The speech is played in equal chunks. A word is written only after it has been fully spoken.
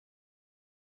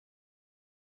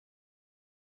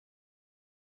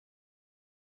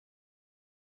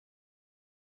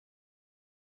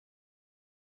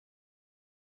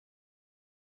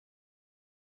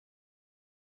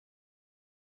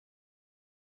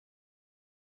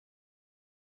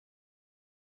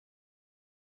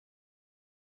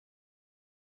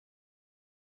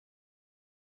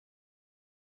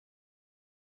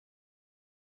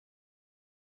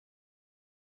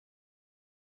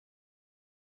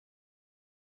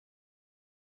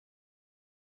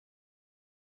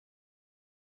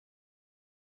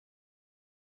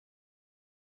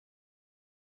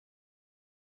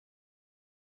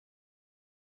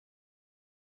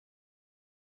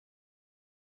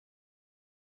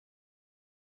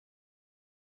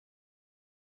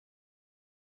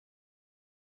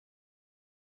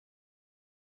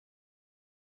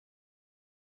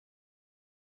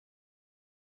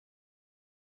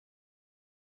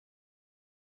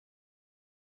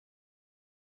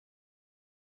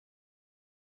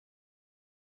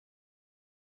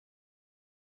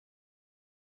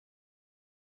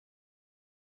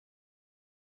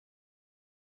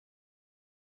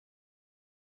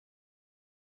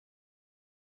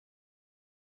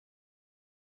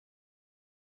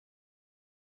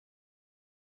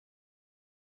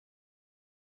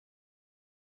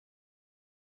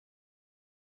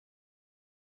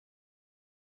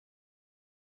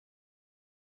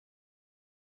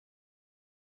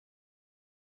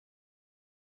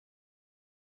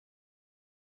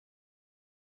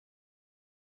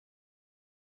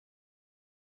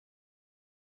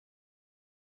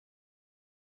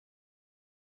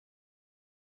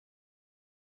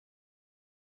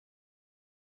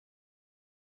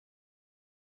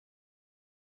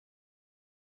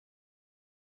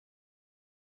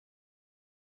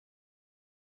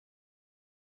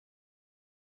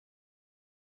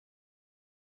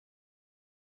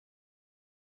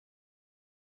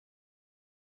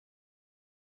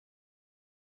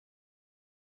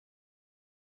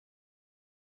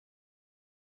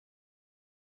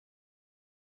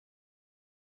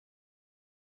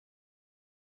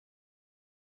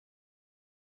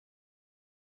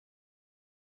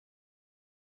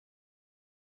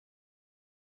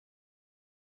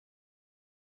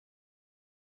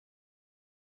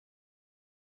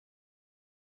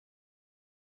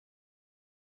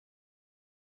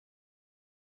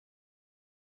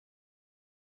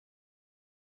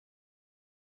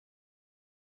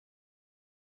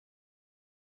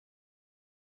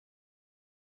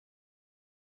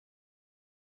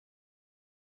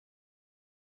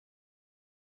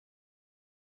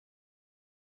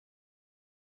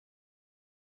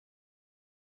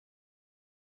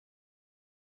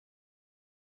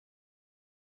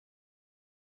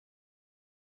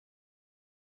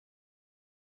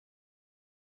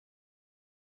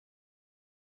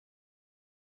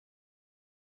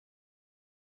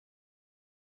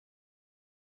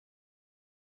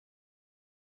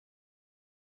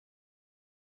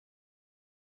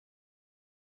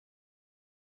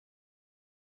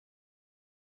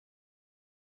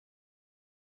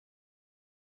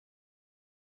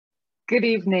Good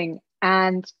evening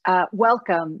and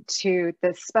welcome to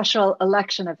this special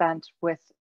election event with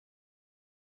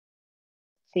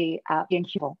the Being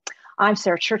Human. I'm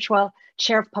Sarah Churchwell,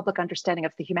 Chair of Public Understanding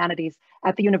of the Humanities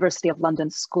at the University of London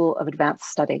School of Advanced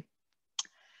Study.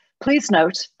 Please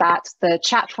note that the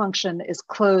chat function is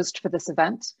closed for this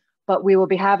event, but we will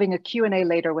be having a Q&A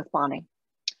later with Bonnie.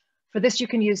 For this, you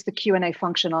can use the Q&A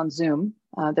function on Zoom.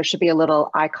 There should be a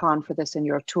little icon for this in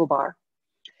your toolbar.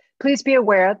 Please be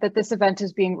aware that this event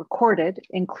is being recorded,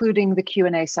 including the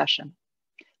Q&A session.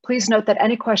 Please note that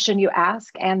any question you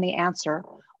ask and the answer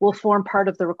will form part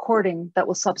of the recording that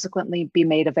will subsequently be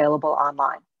made available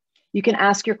online. You can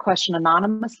ask your question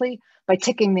anonymously by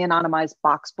ticking the anonymized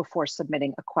box before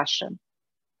submitting a question.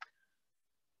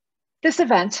 This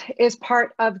event is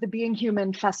part of the Being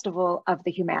Human Festival of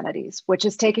the Humanities, which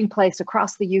is taking place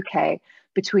across the UK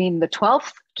between the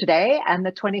 12th, today, and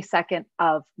the 22nd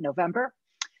of November.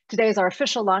 Today is our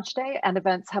official launch day, and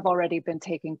events have already been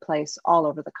taking place all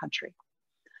over the country.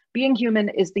 Being Human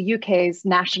is the UK's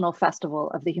national festival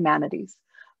of the humanities,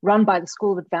 run by the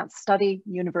School of Advanced Study,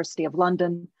 University of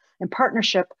London, in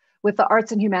partnership with the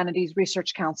Arts and Humanities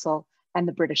Research Council and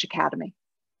the British Academy.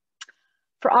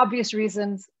 For obvious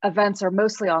reasons, events are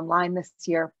mostly online this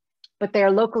year, but they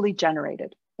are locally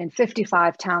generated in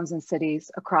 55 towns and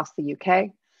cities across the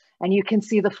UK, and you can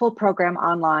see the full program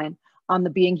online on the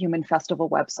Being Human Festival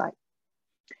website.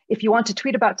 If you want to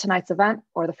tweet about tonight's event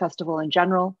or the festival in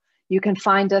general, you can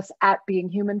find us at Being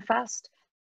Human Fest,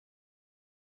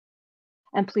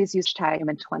 and please use hashtag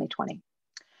in 2020.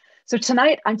 So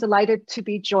tonight, I'm delighted to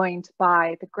be joined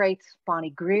by the great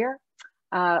Bonnie Greer,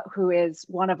 who is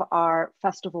one of our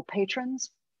festival patrons.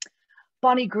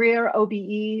 Bonnie Greer,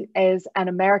 OBE, is an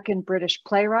American-British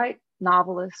playwright,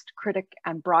 novelist, critic,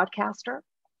 and broadcaster.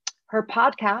 Her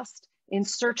podcast, In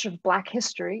Search of Black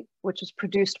History, which was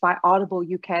produced by Audible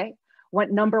UK,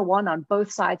 went #1 on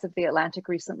both sides of the Atlantic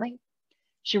recently.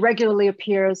 She regularly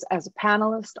appears as a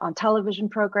panelist on television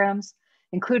programs,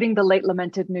 including the late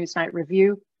lamented Newsnight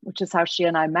Review, which is how she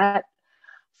and I met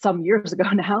some years ago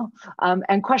now,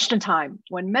 and Question Time,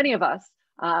 when many of us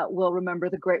will remember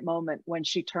the great moment when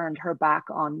she turned her back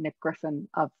on Nick Griffin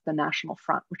of the National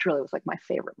Front, which really was like my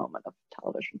favorite moment of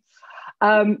television.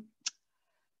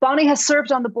 Bonnie has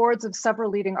served on the boards of several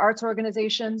leading arts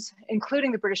organizations,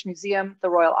 including the British Museum, the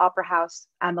Royal Opera House,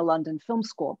 and the London Film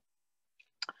School.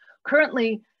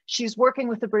 Currently, she's working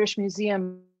with the British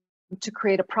Museum to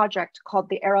create a project called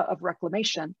The Era of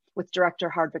Reclamation with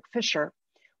director Hardwick Fisher,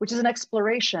 which is an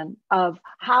exploration of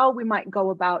how we might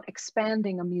go about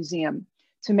expanding a museum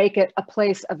to make it a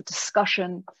place of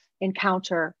discussion,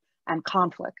 encounter, and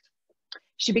conflict.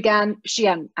 She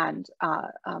and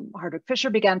Hardwick Fisher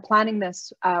began planning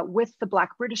this with the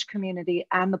Black British community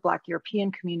and the Black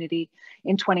European community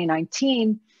in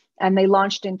 2019, and they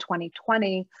launched in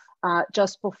 2020,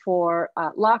 just before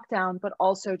lockdown, but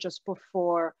also just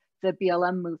before the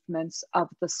BLM movements of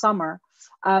the summer.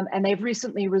 And they've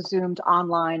recently resumed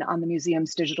online on the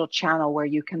museum's digital channel where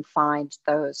you can find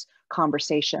those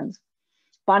conversations.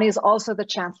 Bonnie is also the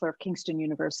Chancellor of Kingston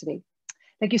University.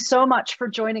 Thank you so much for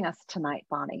joining us tonight,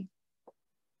 Bonnie.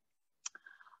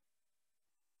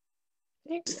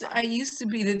 I used to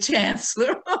be the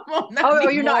chancellor. Oh,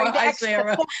 you're not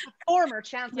the former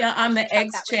chancellor. Yeah, I'm the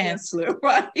ex-chancellor,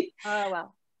 right? Oh,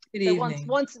 well. Good evening.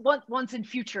 Once in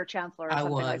future chancellor or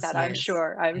something like that. Yes. I'm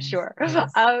sure.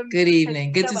 Yes. Good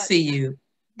evening. Good to see you.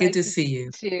 Good to see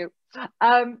you. Too.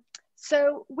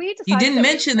 So we decided. You didn't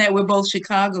mention that we're both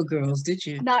Chicago girls, did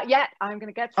you? Not yet. I'm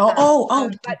going to get to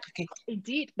that. But okay.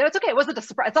 Indeed. No, it's okay. It wasn't a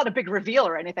surprise. It's not a big reveal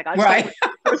or anything. Right.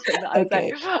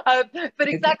 Okay. But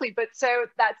exactly. But so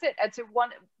that's it. And so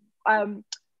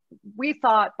we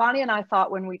thought, Bonnie and I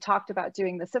thought when we talked about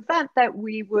doing this event that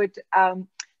we would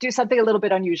do something a little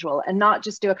bit unusual and not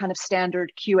just do a kind of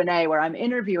standard Q&A where I'm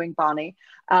interviewing Bonnie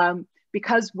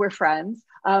because we're friends,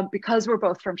 because we're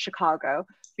both from Chicago,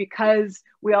 because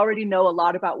we already know a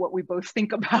lot about what we both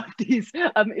think about these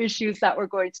issues that we're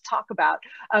going to talk about.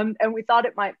 And we thought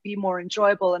it might be more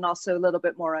enjoyable and also a little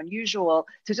bit more unusual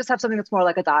to just have something that's more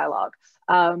like a dialogue.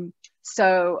 And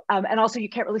also you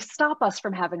can't really stop us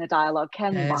from having a dialogue,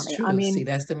 can you, Bonnie? True. I mean, see,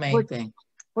 that's the main thing.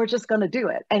 We're just gonna do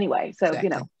it anyway. So, exactly.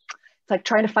 You know, it's like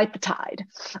trying to fight the tide.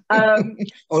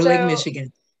 Or Lake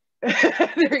Michigan.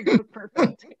 There you go,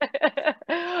 perfect.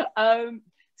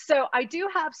 So I do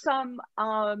have some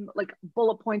like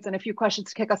bullet points and a few questions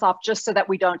to kick us off, just so that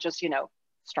we don't just,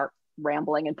 start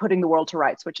rambling and putting the world to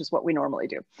rights, which is what we normally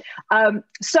do. And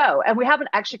we haven't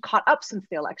actually caught up since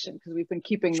the election because we've been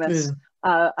keeping this,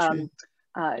 keeping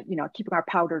our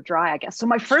powder dry, I guess. So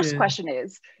my first question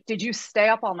is, did you stay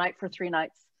up all night for 3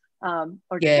 nights Or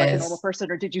like a normal Yes.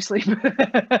 person, or did you sleep?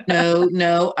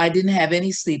 No, I didn't have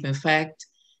any sleep. In fact,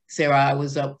 Sarah, I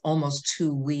was up almost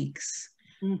 2 weeks.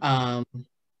 Um,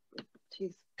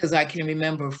 Jeez. because I can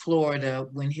remember Florida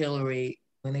when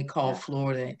they called Yeah.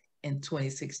 Florida in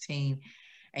 2016.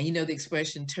 And you know the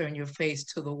expression, turn your face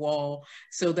to the wall.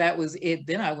 So that was it.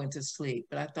 Then I went to sleep.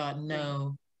 But I thought,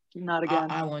 no, Not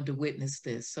again. I wanted to witness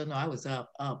this. So no, I was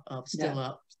up, Yeah. still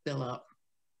up, still up.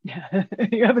 Yeah.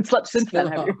 You haven't slept since then,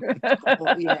 Still have up. you?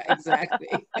 Oh, yeah, exactly.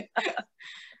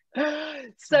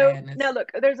 It's So madness. now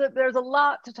look, there's a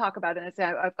lot to talk about, and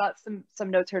I've got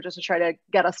some notes here just to try to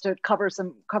get us to cover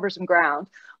some ground.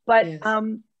 But Yes.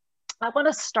 I want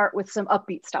to start with some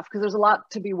upbeat stuff because there's a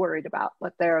lot to be worried about,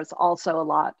 but there's also a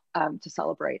lot to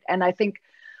celebrate. And I think,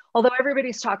 although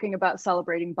everybody's talking about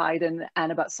celebrating Biden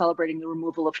and about celebrating the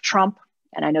removal of Trump,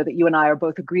 and I know that you and I are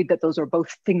both agreed that those are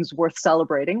both things worth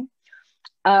celebrating.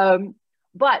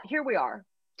 But here we are,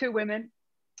 two women,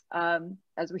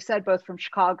 as we said, both from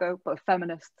Chicago, both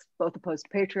feminists, both opposed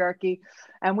to patriarchy.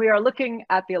 And we are looking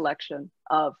at the election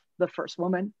of the first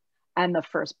woman and the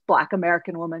first Black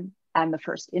American woman and the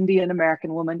first Indian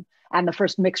American woman and the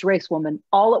first mixed race woman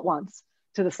all at once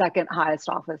to the second highest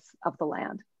office of the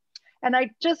land. And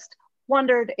I just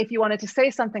wondered if you wanted to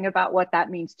say something about what that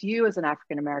means to you as an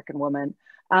African American woman.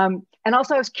 And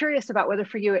also I was curious about whether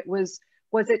for you it was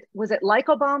it like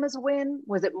Obama's win?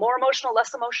 Was it more emotional,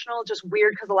 less emotional, just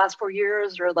weird because the last 4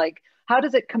 years? Or like, how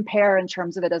does it compare in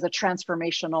terms of it as a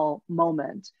transformational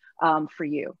moment for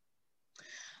you?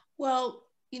 Well,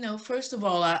 first of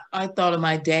all, I thought of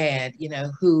my dad,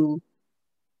 who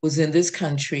was in this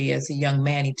country as a young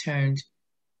man. He turned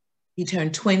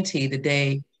 20 the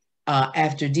day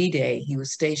after D-Day. He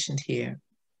was stationed here,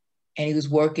 and he was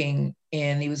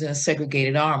he was in a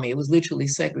segregated army. It was literally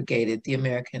segregated, the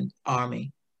American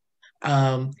army.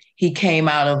 He came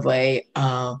out of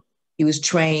he was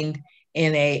trained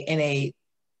in a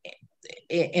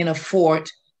fort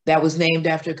that was named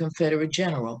after a Confederate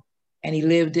general. And he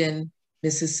lived in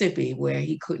Mississippi where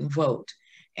he couldn't vote.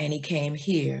 And he came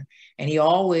here, and he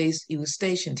was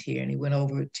stationed here, and he went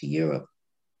over to Europe.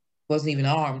 Wasn't even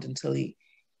armed until he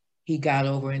got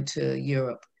over into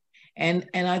Europe. And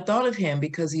I thought of him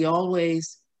because he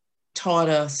always taught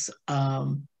us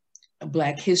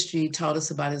Black history, taught us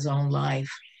about his own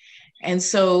life. And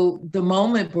so the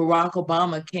moment Barack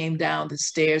Obama came down the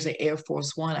stairs of Air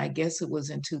Force One, I guess it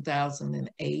was in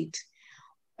 2008,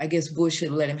 I guess Bush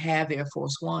had let him have Air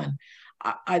Force One.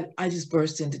 I just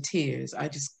burst into tears. I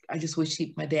just wish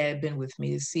my dad had been with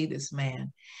me to see this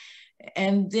man.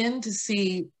 And then to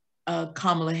see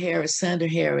Kamala Harris, Senator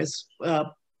Harris,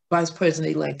 Vice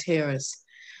President-elect Harris,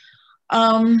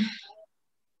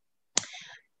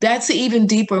 that's an even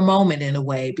deeper moment in a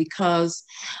way because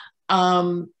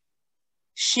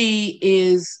she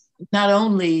is not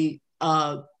only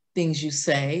things you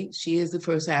say, she is the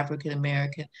first African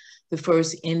American, the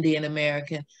first Indian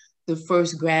American, the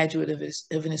first graduate of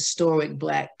an historic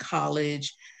Black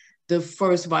college, the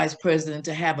first vice president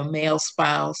to have a male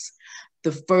spouse,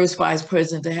 the first vice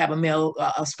president to have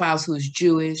a spouse who is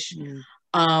Jewish.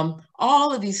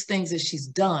 All of these things that she's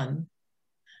done.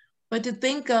 But to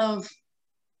think of,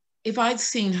 if I'd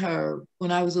seen her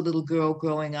when I was a little girl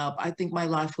growing up, I think my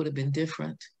life would have been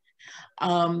different.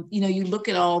 You look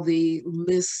at all the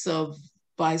lists of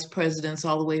vice presidents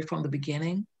all the way from the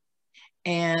beginning,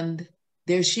 and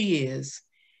there she is,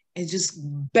 and just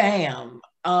bam.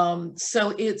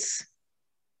 So it's,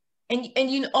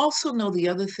 and you also know the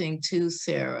other thing too,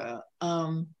 Sarah.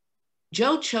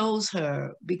 Joe chose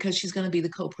her because she's going to be the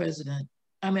co-president.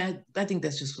 I mean, I think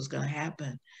that's just what's going to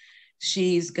happen.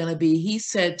 He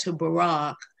said to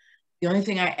Barack, the only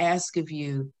thing I ask of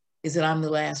you is that I'm the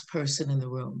last person in the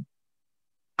room.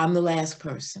 I'm the last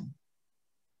person.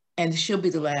 And she'll be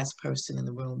the last person in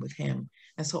the room with him.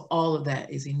 And so all of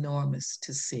that is enormous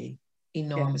to see,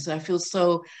 enormous. Yeah.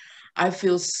 I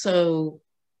feel so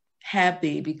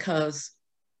happy because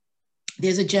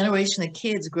there's a generation of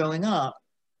kids growing up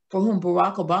for whom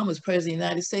Barack Obama was president of the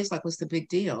United States. Like, what's the big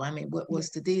deal? I mean, what's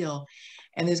the deal?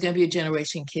 And there's going to be a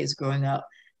generation of kids growing up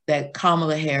that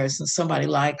Kamala Harris and somebody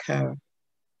like her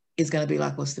is going to be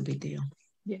like, what's the big deal?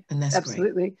 Yeah, and that's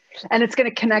absolutely. Great. And it's going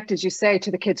to connect, as you say, to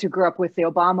the kids who grew up with the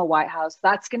Obama White House.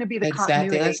 That's going to be the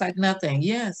continuity. That's like nothing.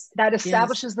 Yes. That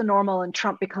establishes the normal, and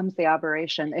Trump becomes the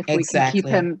aberration. If we can keep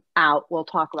him out, we'll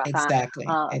talk about that.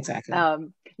 Exactly.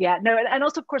 Yeah, no, and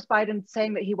also, of course, Biden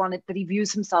saying that he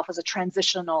views himself as a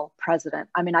transitional president.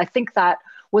 I mean, I think that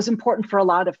was important for a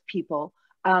lot of people.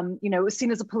 It was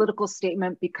seen as a political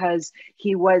statement because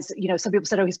he was, some people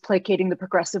said, oh, he's placating the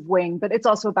progressive wing, but it's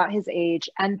also about his age.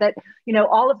 And that,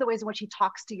 all of the ways in which he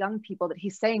talks to young people, that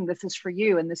he's saying, this is for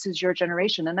you and this is your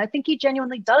generation. And I think he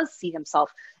genuinely does see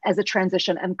himself as a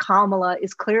transition. And Kamala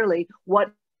is clearly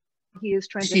what he is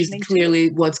transitioning She's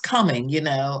clearly what's coming,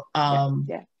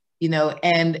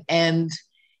 and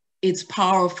it's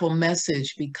powerful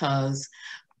message because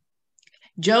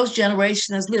Joe's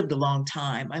generation has lived a long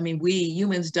time. I mean, we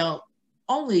humans don't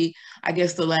only, I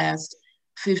guess the last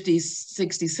 50,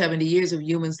 60, 70 years of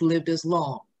humans lived as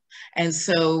long. And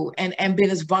so, and been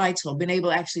as vital, been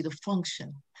able actually to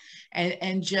function.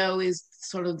 And Joe is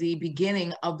sort of the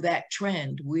beginning of that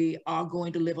trend. We are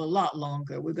going to live a lot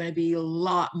longer. We're going to be a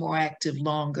lot more active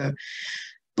longer.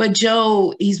 But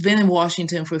Joe, he's been in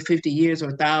Washington for 50 years or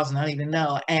 1,000, I don't even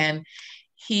know. And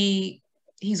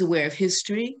he's aware of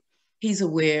history. He's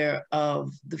aware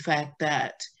of the fact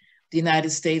that the United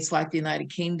States, like the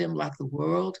United Kingdom, like the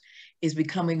world, is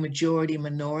becoming majority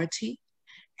minority,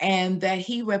 and that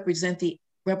he represents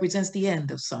the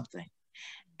end of something.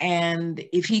 And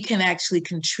if he can actually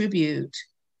contribute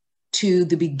to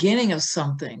the beginning of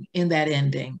something in that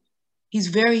ending,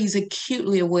 he's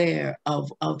acutely aware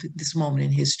of this moment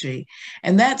in history.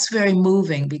 And that's very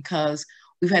moving because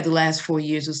we've had the last 4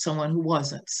 years of someone who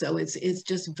wasn't. So it's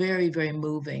just very, very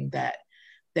moving that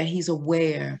he's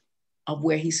aware of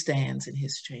where he stands in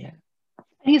history. And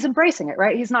he's embracing it,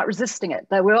 right? He's not resisting it.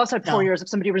 But we also had 4 years of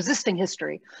somebody resisting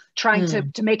history, trying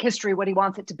to make history what he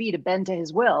wants it to be, to bend to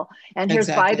his will. And here's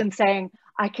Biden saying,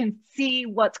 I can see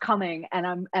what's coming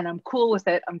and I'm cool with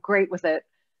it. I'm great with it.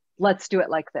 Let's do it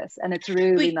like this. And it's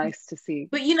really nice to see.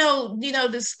 But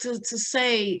this to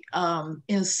say,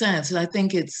 in a sense, and I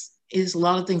think it's a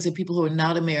lot of things that people who are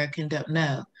not American don't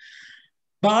know.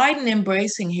 Biden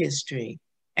embracing history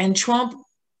and Trump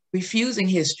refusing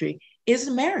history is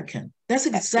American. That's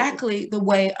exactly the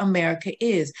way America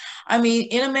is. I mean,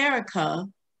 in America,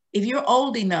 if you're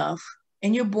old enough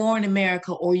and you're born in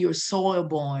America, or you're soil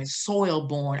born,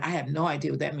 I have no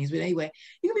idea what that means, but anyway,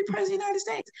 you can be president of the United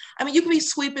States. I mean, you can be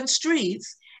sweeping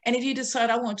streets, and if you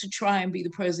decide I want to try and be the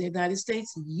president of the United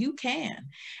States, you can.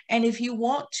 And if you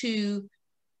want to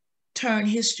turn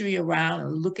history around or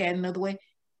look at it another way,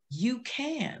 you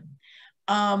can.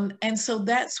 And so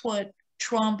that's what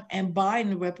Trump and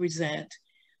Biden represent,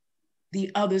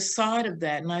 the other side of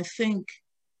that. And I think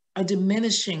a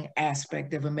diminishing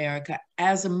aspect of America,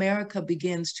 as America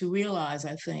begins to realize,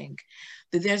 I think,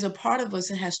 that there's a part of us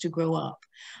that has to grow up.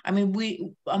 I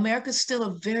mean, America's still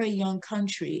a very young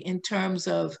country in terms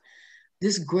of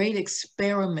this great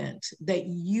experiment that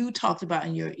you talked about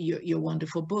in your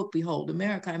wonderful book, Behold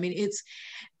America. I mean, it's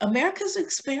America's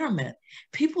experiment.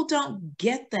 People don't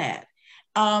get that.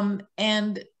 And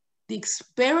the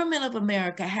experiment of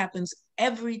America happens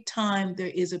every time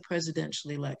there is a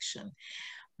presidential election.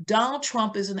 Donald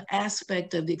Trump is an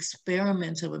aspect of the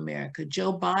experiment of America.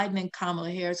 Joe Biden and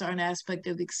Kamala Harris are an aspect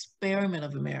of the experiment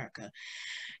of America.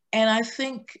 And I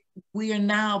think we are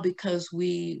now, because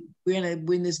we're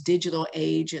in this digital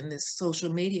age and this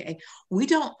social media age, we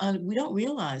don't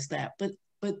realize that. But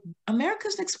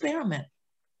America's an experiment,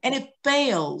 and it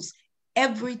fails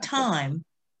every time,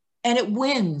 and it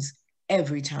wins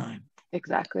every time.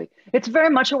 Exactly. It's very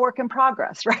much a work in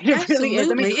progress, right? It Absolutely. Really is.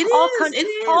 I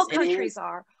mean, all countries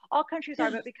are. All countries are,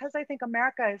 but because I think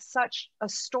America is such a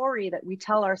story that we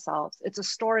tell ourselves, it's a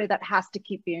story that has to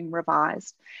keep being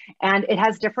revised. And it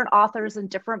has different authors and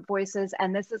different voices.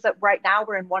 And this is right now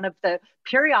we're in one of the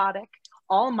periodic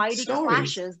almighty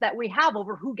clashes that we have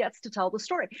over who gets to tell the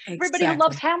story. Exactly. Everybody who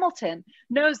loves Hamilton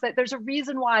knows that there's a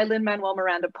reason why Lin-Manuel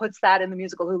Miranda puts that in the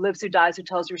musical, Who Lives, Who Dies, Who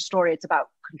Tells Your Story. It's about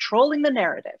controlling the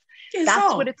narrative.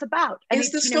 That's what it's about. And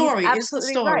it's the story. It's the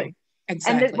story. Right.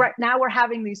 Exactly. And right now we're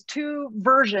having these two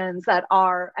versions that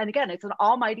are, and again, it's an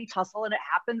almighty tussle, and it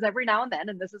happens every now and then.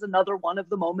 And this is another one of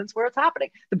the moments where it's happening.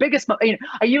 The biggest,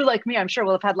 are you like me? I'm sure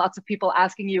we'll have had lots of people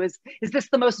asking you, is this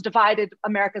the most divided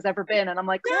America's ever been? And I'm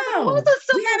like, no,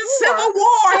 we had a civil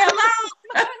war.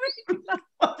 Hello.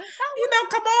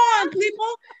 Come on,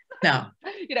 people. No.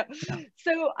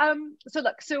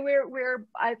 So we're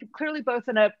I think clearly both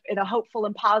in a hopeful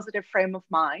and positive frame of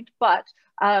mind, but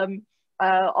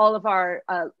all of our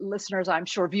listeners, I'm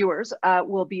sure viewers,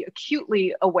 will be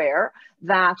acutely aware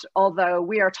that although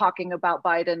we are talking about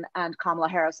Biden and Kamala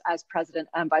Harris as president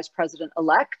and vice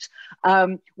president-elect,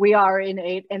 we are in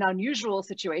an unusual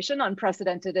situation,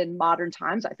 unprecedented in modern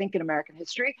times, I think in American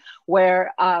history,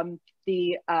 where the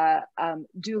the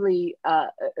duly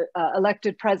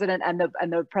elected president, and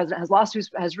the president has lost, who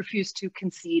has refused to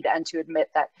concede and to admit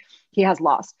that he has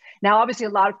lost. Now, obviously, a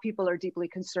lot of people are deeply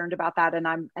concerned about that, and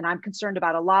I'm concerned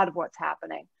about a lot of what's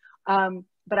happening.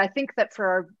 But I think that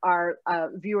for our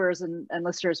viewers and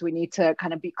listeners, we need to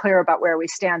kind of be clear about where we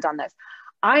stand on this.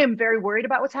 I am very worried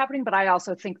about what's happening, but I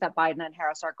also think that Biden and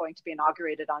Harris are going to be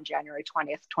inaugurated on January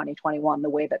 20th, 2021,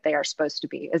 the way that they are supposed to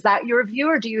be. Is that your view,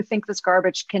 or do you think this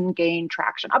garbage can gain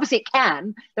traction? Obviously it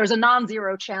can. There's a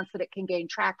non-zero chance that it can gain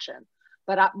traction.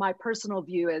 But my personal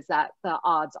view is that the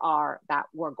odds are that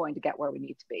we're going to get where we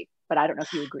need to be. But I don't know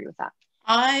if you agree with that.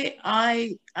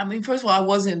 I mean, first of all, I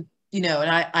wasn't, and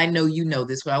I know you know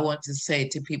this, but I want to say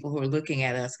to people who are looking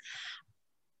at us,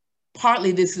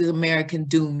 partly this is American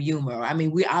doom humor. I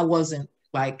mean, I wasn't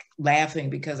like laughing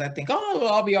because I think, oh,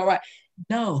 I'll be all right.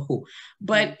 No,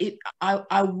 but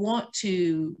I want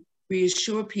to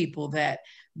reassure people that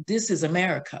this is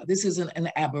America. This isn't an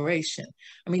aberration.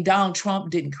 I mean, Donald Trump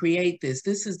didn't create this.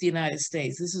 This is the United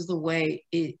States. This is the way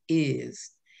it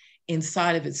is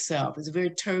inside of itself. It's a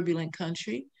very turbulent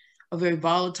country, a very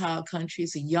volatile country.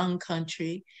 It's a young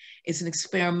country. It's an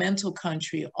experimental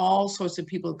country. All sorts of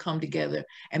people have come together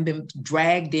and been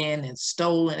dragged in and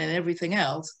stolen and everything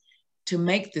else to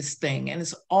make this thing. And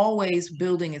it's always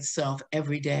building itself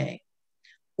every day.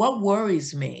 What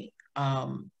worries me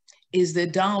is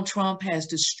that Donald Trump has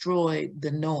destroyed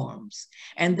the norms.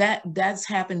 And that's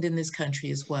happened in this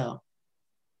country as well.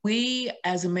 We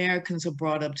as Americans are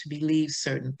brought up to believe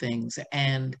certain things.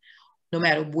 And no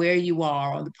matter where you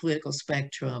are on the political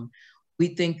spectrum,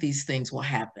 we think these things will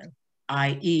happen,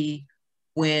 i.e.,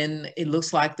 when it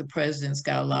looks like the president's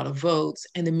got a lot of votes,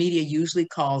 and the media usually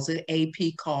calls it,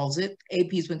 AP calls it.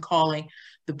 AP's been calling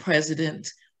the president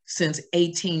since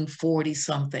 1840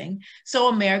 something. So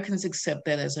Americans accept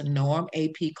that as a norm.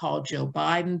 AP called Joe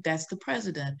Biden, that's the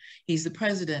president. He's the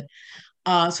president.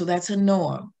 So that's a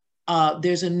norm.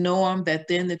 There's a norm that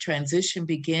then the transition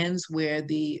begins where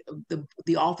the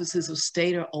offices of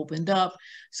state are opened up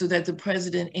so that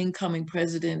the incoming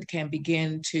president can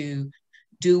begin to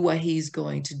do what he's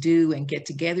going to do and get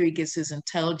together. He gets his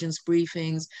intelligence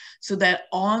briefings so that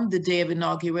on the day of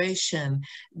inauguration,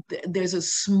 there's a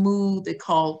smooth, they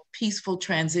call peaceful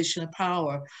transition of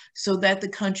power so that the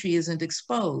country isn't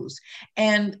exposed.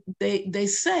 And they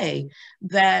say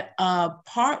that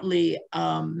partly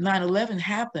 9/11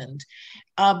 happened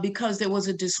because there was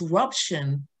a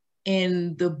disruption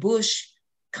in the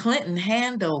Bush-Clinton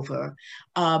handover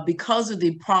because of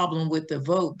the problem with the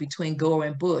vote between Gore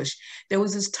and Bush. There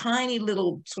was this tiny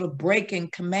little sort of break in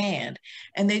command,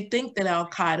 and they think that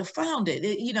Al-Qaeda found it.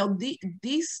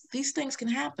 These things can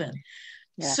happen.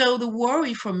 Yeah. So the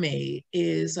worry for me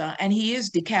is, and he is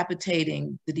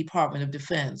decapitating the Department of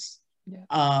Defense,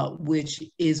 which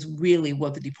is really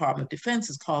what the Department of Defense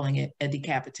is calling it, a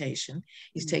decapitation.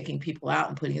 He's taking people out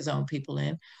and putting his own people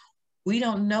in. We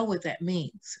don't know what that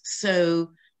means.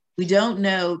 So we don't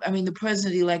know. I mean, the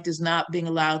president-elect is not being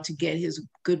allowed to get his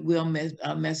goodwill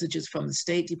messages from the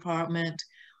State Department.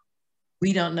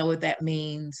 We don't know what that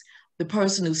means. The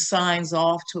person who signs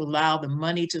off to allow the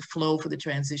money to flow for the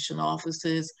transition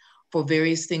offices for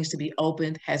various things to be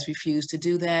opened has refused to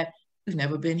do that. We've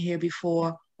never been here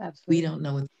before. Absolutely. We don't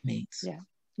know what it means.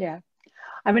 Yeah.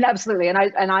 I mean, absolutely. And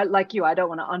I like you, I don't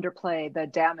want to underplay the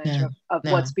damage of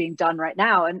what's being done right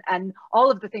now and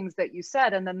all of the things that you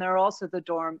said. And then there are also the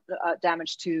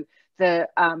damage to the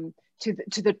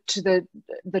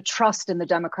trust in the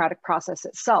democratic process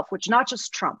itself, which not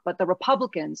just Trump, but the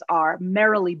Republicans are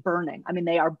merrily burning. I mean,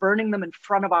 they are burning them in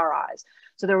front of our eyes.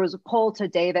 So there was a poll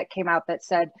today that came out that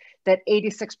said that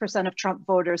 86% of Trump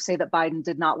voters say that Biden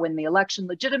did not win the election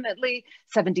legitimately.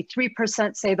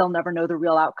 73% say they'll never know the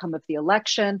real outcome of the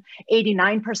election.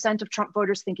 89% of Trump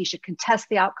voters think he should contest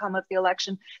the outcome of the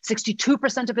election.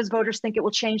 62% of his voters think it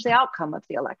will change the outcome of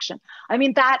the election. I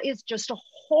mean, that is just a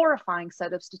horrifying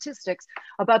set of statistics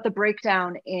about the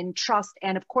breakdown in trust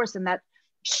and, of course, in that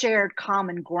shared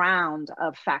common ground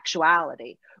of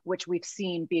factuality, which we've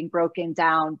seen being broken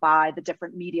down by the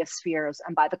different media spheres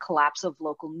and by the collapse of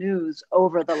local news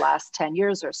over the last 10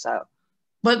 years or so.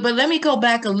 But let me go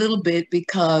back a little bit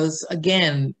because,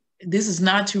 again, this is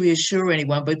not to reassure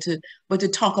anyone, but to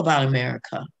talk about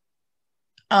America.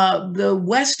 The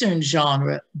Western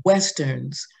genre,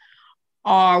 Westerns,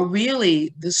 are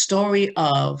really the story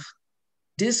of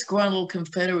disgruntled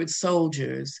Confederate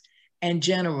soldiers and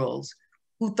generals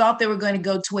who thought they were going to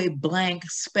go to a blank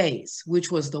space, which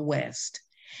was the West.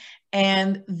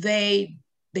 And they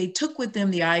took with them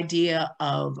the idea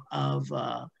of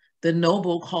the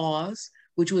noble cause,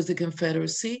 which was the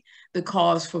Confederacy, the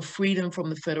cause for freedom from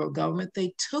the federal government.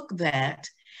 They took that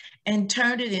and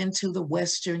turned it into the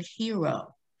Western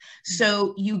hero.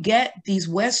 So you get these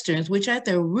Westerns, which at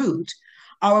their root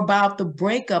are about the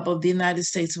breakup of the United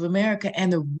States of America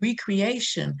and the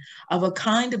recreation of a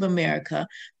kind of America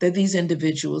that these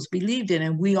individuals believed in.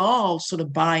 And we all sort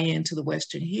of buy into the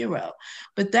Western hero.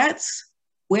 But that's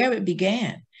where it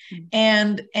began.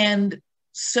 And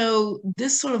so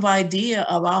this sort of idea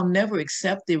of I'll never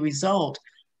accept the result,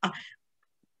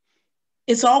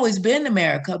 it's always been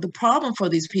America. The problem for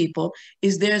these people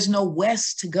is there's no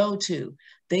West to go to.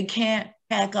 They can't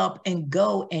pack up and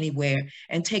go anywhere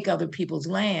and take other people's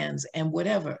lands and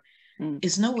whatever.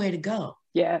 It's nowhere to go.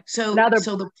 Yeah. So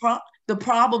the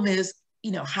problem is,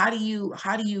 you know, how do you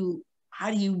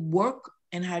work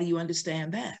and how do you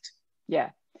understand that? Yeah.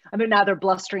 I mean, now they're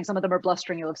blustering. Some of them are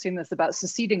blustering. You'll have seen this about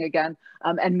seceding again,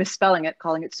 and misspelling it,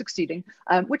 calling it succeeding,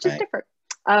 which is different.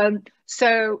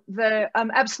 So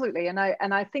absolutely, and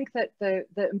I think that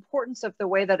the importance of the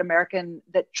way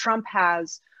that Trump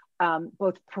has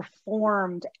both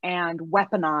performed and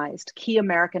weaponized key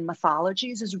American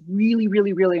mythologies is really,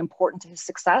 really, really important to his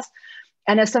success.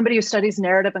 And as somebody who studies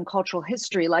narrative and cultural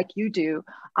history like you do,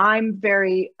 I'm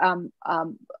very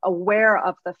aware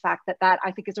of the fact that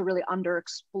I think is a really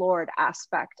underexplored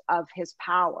aspect of his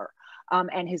power.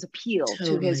 And his appeal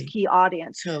to his key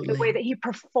audience, the way that he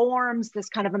performs this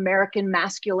kind of American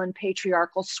masculine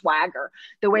patriarchal swagger,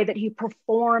 the way that he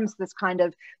performs this kind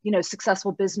of, you know,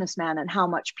 successful businessman, and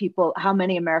how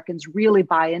many Americans really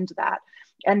buy into that.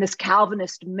 And this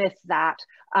Calvinist myth that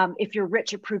if you're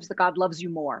rich, it proves that God loves you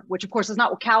more, which of course is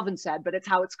not what Calvin said, but it's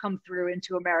how it's come through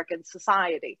into American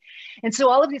society. And so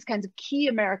all of these kinds of key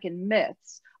American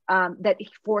myths that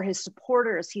for his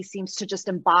supporters, he seems to just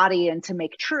embody and to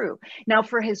make true. Now,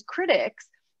 for his critics,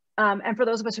 and for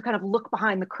those of us who kind of look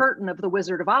behind the curtain of The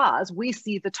Wizard of Oz, we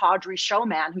see the tawdry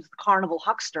showman who's the carnival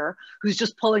huckster, who's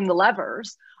just pulling the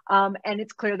levers. And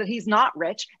it's clear that he's not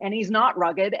rich, and he's not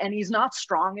rugged, and he's not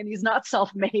strong, and he's not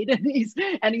self-made, and he's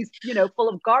you know, full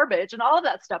of garbage and all of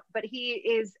that stuff. But he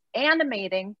is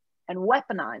animating and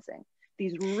weaponizing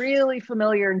these really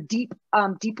familiar and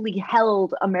deeply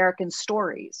held American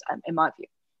stories, in my view.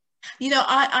 You know,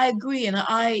 I agree. And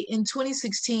in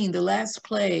 2016, the last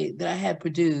play that I had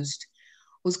produced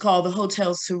was called The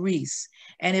Hotel Cerise.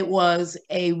 And it was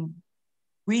a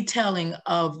retelling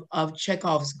of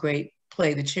Chekhov's great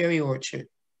play, The Cherry Orchard.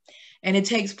 And it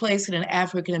takes place in an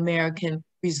African-American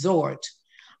resort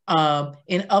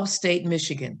in upstate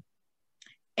Michigan.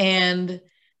 And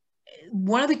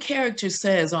one of the characters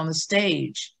says on the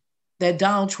stage that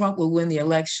Donald Trump will win the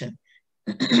election.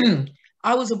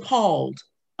 I was appalled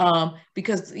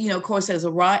because, you know, of course, as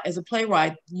a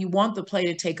playwright, you want the play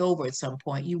to take over at some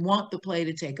point. You want the play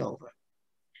to take over.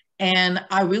 And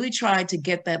I really tried to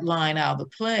get that line out of the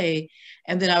play.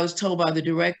 And then I was told by the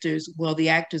directors, well, the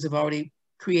actors have already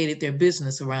created their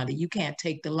business around it. You can't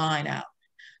take the line out.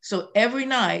 So every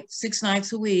night, 6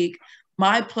 nights a week,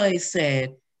 my play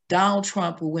said, Donald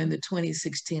Trump will win the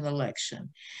 2016 election.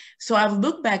 So I've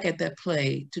looked back at that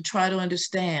play to try to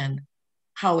understand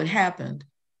how it happened.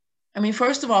 I mean,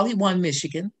 first of all, he won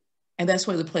Michigan, and that's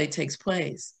where the play takes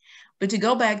place. But to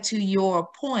go back to your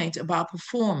point about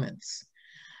performance,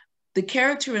 the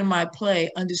character in my play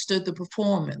understood the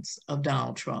performance of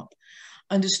Donald Trump,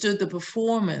 understood the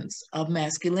performance of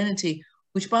masculinity,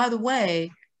 which, by the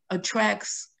way,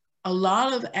 attracts a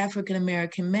lot of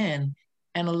African-American men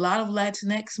and a lot of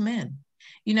Latinx men,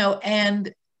 you know,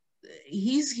 and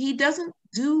he doesn't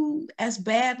do as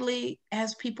badly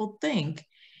as people think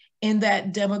in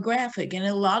that demographic. And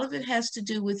a lot of it has to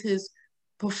do with his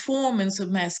performance of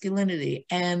masculinity.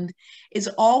 And it's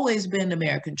always been an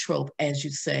American trope, as you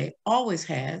say, always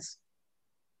has.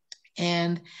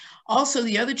 And also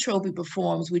the other trope he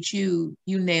performs, which you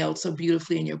nailed so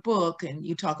beautifully in your book, and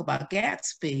you talk about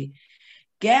Gatsby.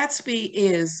 Gatsby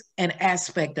is an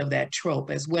aspect of that trope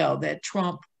as well, that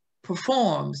Trump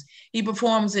performs. He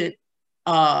performs it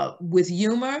with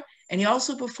humor, and he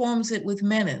also performs it with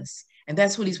menace. And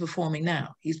that's what he's performing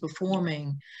now. He's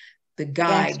performing the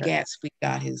guy Gatsby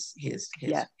got his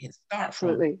start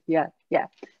absolutely from. Yeah,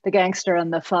 the gangster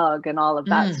and the thug and all of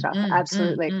that stuff,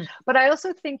 absolutely. But I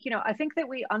also think, you know, I think that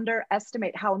we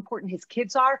underestimate how important his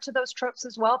kids are to those tropes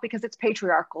as well, because it's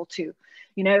patriarchal too.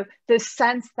 You know, the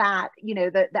sense that, you know,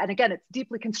 that again, it's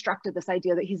deeply constructed, this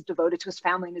idea that he's devoted to his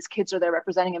family and his kids are there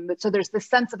representing him. So there's this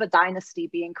sense of a dynasty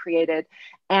being created,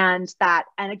 and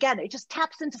again, it just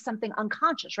taps into something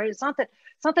unconscious, right? It's not that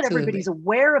everybody's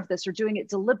aware of this or doing it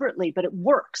deliberately, but it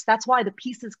works. That's why the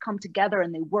pieces come together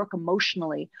and they work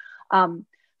emotionally.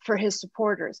 for his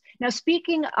supporters. Now,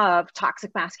 speaking of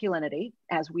toxic masculinity,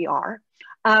 as we are,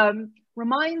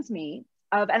 reminds me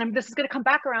of, and this is going to come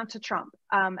back around to Trump,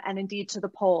 and indeed to the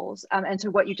polls, and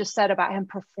to what you just said about him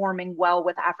performing well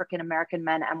with African-American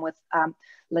men and with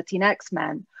Latinx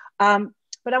men.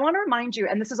 But I want to remind you,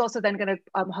 and this is also then going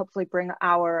to hopefully bring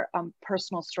our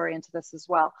personal story into this as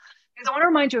well, because I want to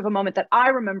remind you of a moment that I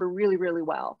remember really, really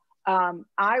well.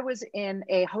 I was in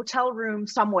a hotel room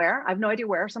somewhere, I have no idea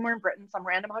where, somewhere in Britain, some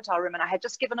random hotel room, and I had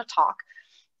just given a talk,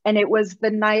 and it was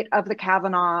the night of the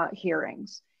Kavanaugh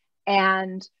hearings.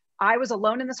 And I was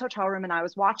alone in this hotel room, and I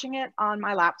was watching it on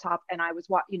my laptop, and I was,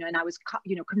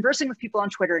 conversing with people on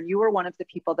Twitter, and you were one of the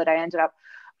people that I ended up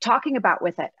talking about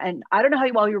with it. And I don't know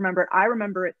how well you remember it. I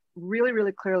remember it really,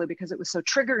 really clearly because it was so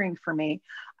triggering for me.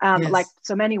 Yes. Like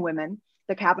so many women,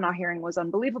 the Kavanaugh hearing was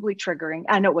unbelievably triggering.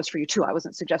 I know it was for you too. I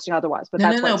wasn't suggesting otherwise, but but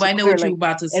I know what you're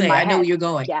about to say. I know where you're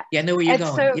going. Yeah, I know where you're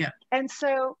going. Yeah. And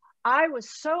so I was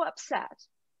so upset.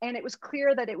 And it was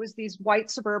clear that it was these white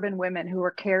suburban women who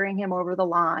were carrying him over the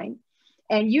line.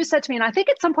 And you said to me, and I think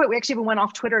at some point we actually even went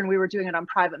off Twitter and we were doing it on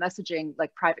private messaging,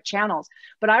 like private channels.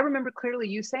 But I remember clearly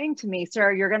you saying to me,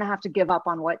 Sarah, you're going to have to give up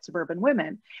on white suburban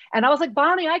women. And I was like,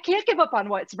 Bonnie, I can't give up on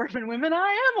white suburban women.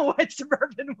 I am a white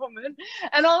suburban woman.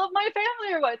 And all of my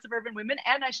family are white suburban women.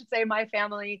 And I should say my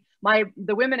family,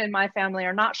 the women in my family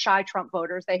are not shy Trump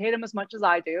voters. They hate him as much as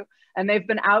I do. And they've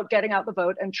been out getting out the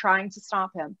vote and trying to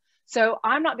stop him. So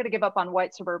I'm not going to give up on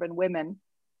white suburban women.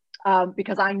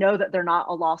 Because I know that they're not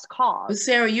a lost cause. But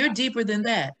Sarah, you're deeper than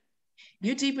that.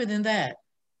 You're deeper than that.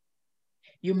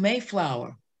 You're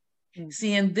Mayflower. Mm-hmm.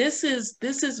 See, and this is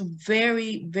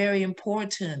very, very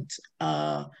important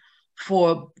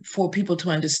for people to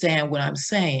understand what I'm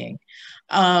saying.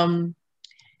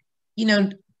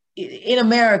 In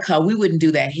America, we wouldn't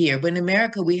do that here, but in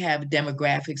America, we have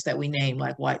demographics that we name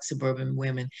like white suburban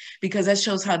women, because that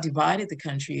shows how divided the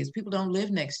country is. People don't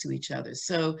live next to each other.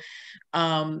 So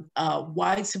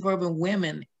white suburban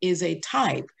women is a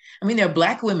type. I mean, there are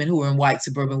Black women who are in white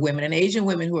suburban women and Asian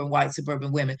women who are in white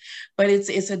suburban women, but it's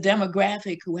a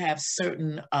demographic who have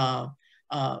certain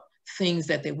things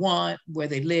that they want, where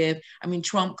they live. I mean,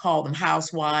 Trump called them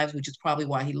housewives, which is probably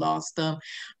why he lost them.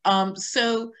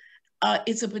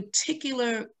 It's a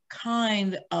particular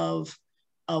kind of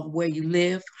where you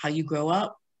live, how you grow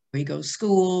up, where you go to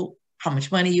school, how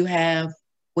much money you have,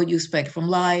 what you expect from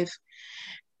life.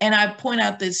 And I point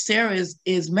out that Sarah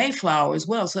is Mayflower as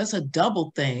well. So that's a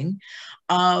double thing.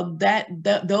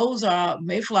 Those are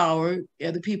Mayflower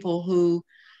are the people who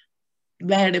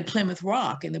landed in Plymouth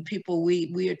Rock, and the people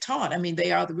we are taught. I mean,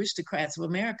 they are the aristocrats of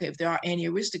America. If there are any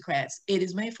aristocrats, it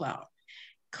is Mayflower.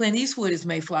 Clint Eastwood is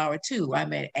Mayflower too, I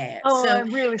may add. Oh, so I'm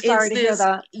really sorry to hear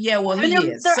that. Yeah, well, he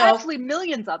is. There are actually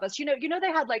millions of us. You know,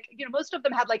 they had most of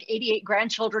them had like 88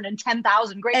 grandchildren and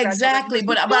 10,000 great-grandchildren. Exactly,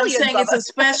 but I'm saying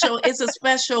it's a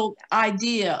special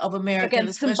idea of America.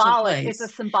 Again, symbolic. It's a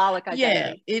symbolic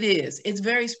identity. Yeah, it is. It's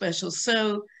very special.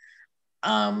 So,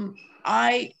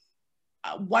 white,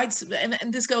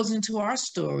 and this goes into our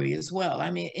story as well.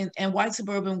 I mean, and white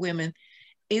suburban women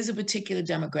is a particular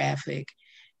demographic,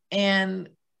 and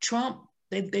Trump,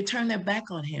 they turned their back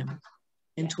on him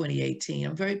in 2018.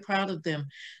 I'm very proud of them.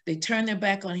 They turned their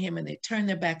back on him, and they turned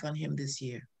their back on him this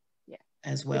year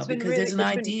as well, because there's an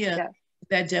idea,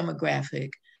 that demographic,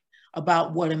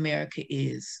 about what America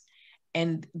is.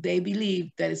 And they believe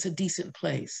that it's a decent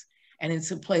place, and it's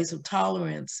a place of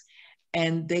tolerance,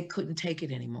 and they couldn't take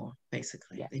it anymore,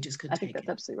 basically. Yeah. They just couldn't take it. I think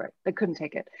that's absolutely right. They couldn't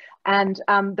take it. And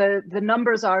the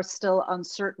numbers are still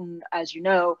uncertain, as you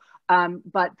know,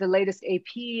 but the latest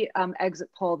AP exit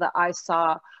poll that I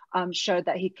saw showed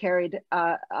that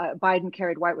Biden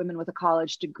carried white women with a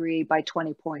college degree by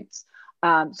 20 points.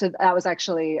 So that was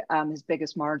actually his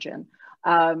biggest margin.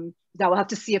 Now we'll have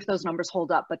to see if those numbers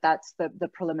hold up, but that's the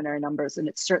preliminary numbers. And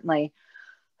it's certainly,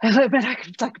 I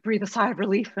could like breathe a sigh of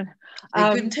relief. And they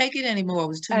couldn't take it anymore. It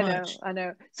was too much. I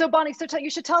know. So Bonnie, you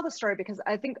should tell the story, because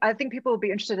I think people will be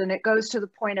interested, and it goes to the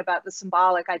point about the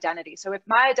symbolic identity. So if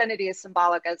my identity is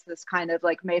symbolic as this kind of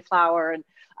like Mayflower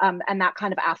and that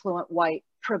kind of affluent white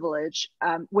privilege,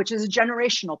 which is a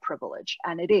generational privilege,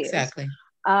 and it is. Exactly.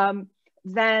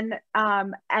 Then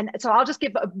and so I'll just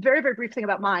give a very, very brief thing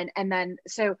about mine. And then,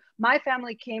 so my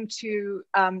family came to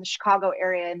the Chicago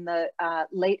area in the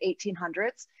late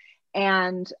 1800s,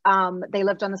 and they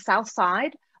lived on the South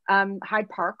Side, Hyde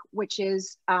Park, which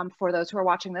is, for those who are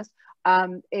watching this,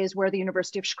 is where the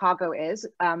University of Chicago is.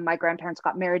 My grandparents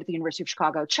got married at the University of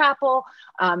Chicago Chapel,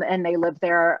 and they lived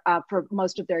there for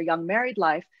most of their young married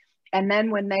life. And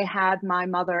then when they had my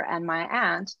mother and my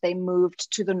aunt, they moved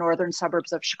to the northern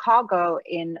suburbs of Chicago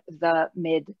in the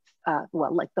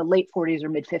like the late 40s or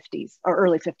mid 50s, or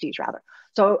early 50s rather.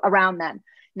 So around then.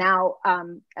 Now,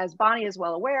 as Bonnie is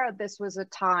well aware, this was a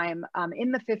time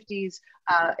in the 50s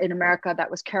in America that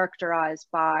was characterized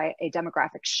by a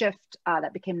demographic shift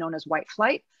that became known as white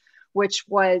flight, which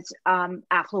was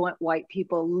affluent white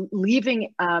people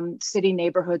leaving city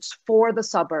neighborhoods for the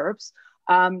suburbs.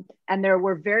 And there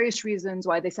were various reasons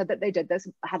why they said that they did this.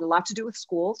 It had a lot to do with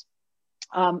schools.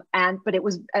 But it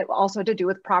also to do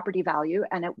with property value,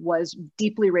 and it was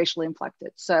deeply racially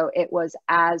inflected. So it was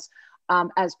as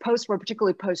post-war,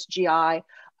 particularly post-GI,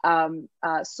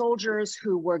 soldiers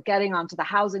who were getting onto the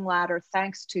housing ladder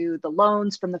thanks to the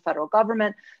loans from the federal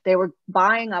government. They were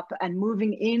buying up and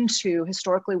moving into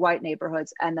historically white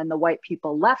neighborhoods, and then the white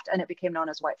people left, and it became known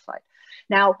as white flight.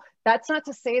 Now, that's not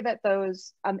to say that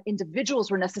those individuals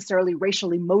were necessarily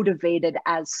racially motivated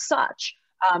as such.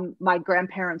 My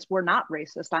grandparents were not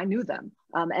racist. I knew them,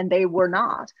 and they were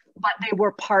not, but they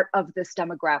were part of this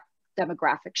demographic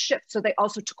shift. So they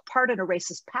also took part in a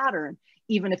racist pattern,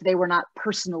 even if they were not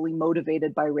personally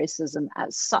motivated by racism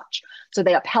as such. So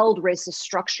they upheld racist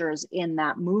structures in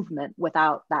that movement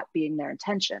without that being their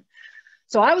intention.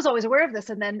 So I was always aware of this.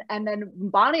 And then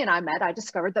Bonnie and I met. I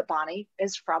discovered that Bonnie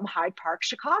is from Hyde Park,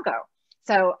 Chicago.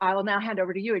 So I will now hand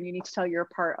over to you, and you need to tell your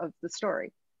part of the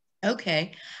story.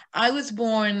 Okay. I was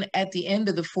born at the end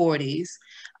of the 40s,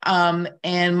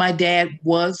 and my dad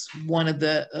was one of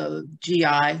the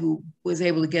GI who was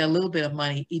able to get a little bit of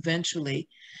money eventually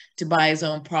to buy his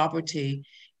own property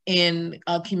in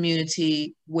a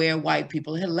community where white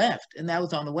people had left, and that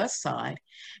was on the west side.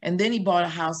 And then he bought a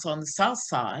house on the south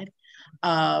side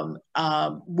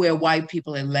where white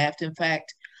people had left. In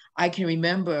fact, I can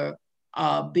remember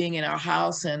being in our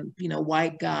house and,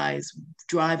 white guys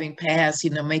driving past,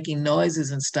 making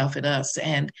noises and stuff at us,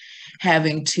 and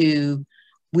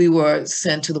we were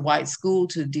sent to the white school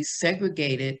to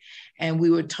desegregate it. And we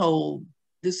were told,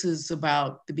 this is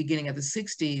about the beginning of the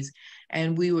 60s,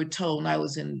 and we were told, and I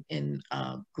was in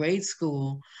grade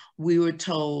school, we were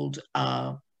told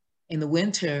in the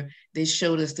winter, they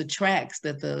showed us the tracks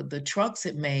that the trucks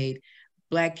had made.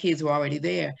 Black kids were already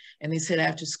there. And they said,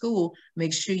 after school,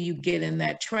 make sure you get in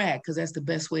that track, because that's the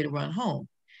best way to run home,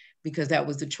 because that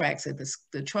was the tracks that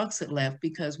the trucks had left,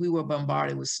 because we were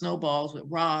bombarded with snowballs, with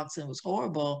rocks, and it was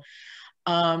horrible.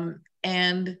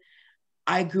 And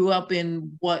I grew up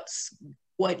in what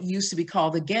used to be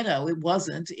called the ghetto. It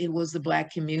wasn't. It was the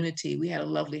Black community. We had a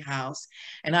lovely house.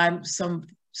 And I'm some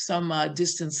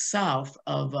distance south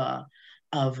of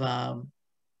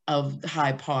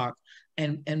Hyde Park,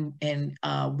 and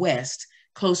west,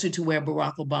 closer to where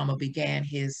Barack Obama began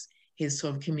his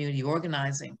sort of community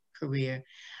organizing career.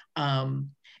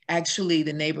 Actually,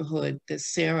 the neighborhood that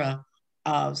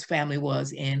Sarah's family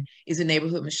was in is a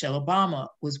neighborhood Michelle Obama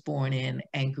was born in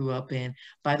and grew up in.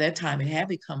 By that time, it had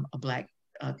become a Black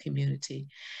community.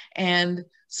 And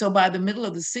so by the middle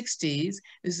of the 60s,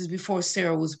 this is before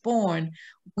Sarah was born,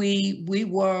 we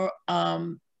were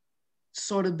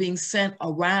sort of being sent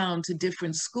around to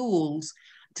different schools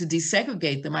to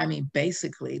desegregate them. I mean,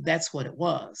 basically, that's what it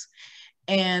was.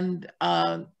 And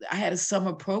I had a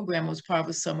summer program, I was part of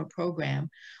a summer program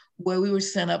where we were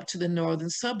sent up to the northern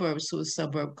suburbs, to a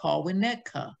suburb called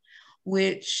Winnetka,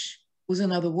 which was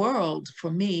another world for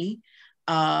me.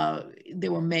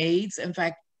 There were maids. In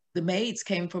fact, the maids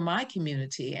came from my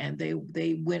community, and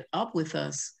they went up with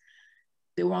us.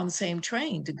 They were on the same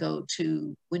train to go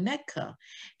to Winnetka.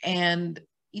 And,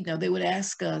 they would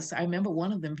ask us, I remember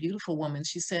one of them, beautiful woman,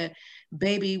 she said,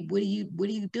 baby, what are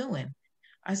you doing?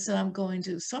 I said, I'm going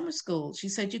to summer school. She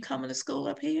said, you coming to school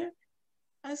up here?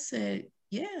 I said,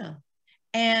 yeah.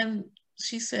 And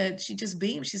she said, she just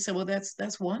beamed. She said, well,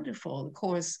 that's wonderful. Of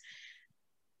course,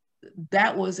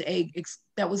 that was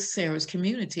Sarah's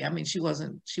community. I mean, she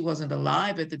wasn't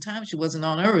alive at the time. She wasn't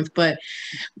on earth, but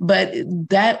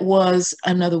that was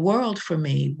another world for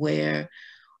me, where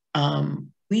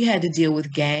we had to deal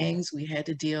with gangs. We had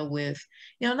to deal with,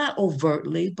 not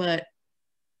overtly, but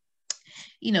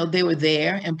they were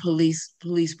there, and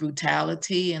police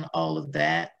brutality and all of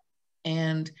that.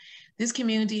 And this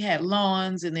community had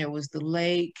lawns, and there was the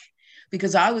lake,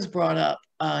 because I was brought up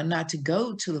not to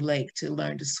go to the lake to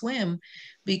learn to swim,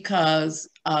 because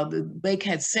the lake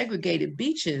had segregated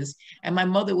beaches, and my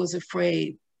mother was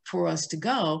afraid for us to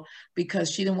go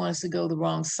because she didn't want us to go the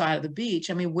wrong side of the beach.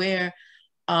 I mean, where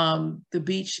the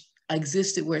beach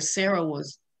existed, where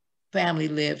Sarah's family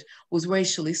lived, was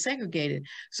racially segregated.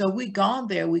 So we'd gone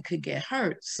there, we could get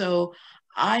hurt. So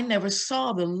I never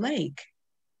saw the lake.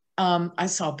 I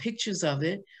saw pictures of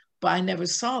it, but I never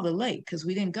saw the lake because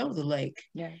we didn't go to the lake.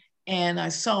 Yeah. And I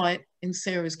saw it in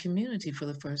Sarah's community for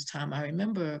the first time. I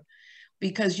remember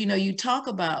because, you know, you talk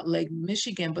about Lake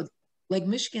Michigan, but Lake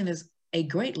Michigan is a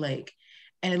great lake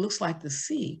and it looks like the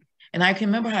sea. And I can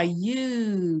remember how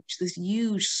huge, this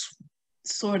huge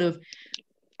sort of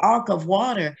arc of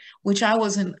water, which I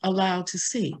wasn't allowed to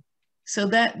see. So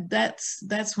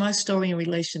that's my story in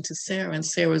relation to Sarah, and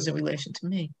Sarah's in relation to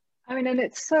me. I mean, and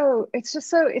it's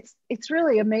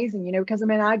really amazing, you know, because I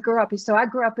mean, I grew up in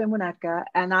Winnetka,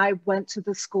 and I went to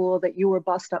the school that you were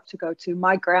bussed up to go to.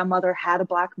 My grandmother had a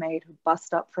black maid who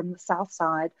bussed up from the South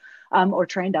Side, or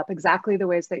trained up exactly the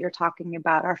ways that you're talking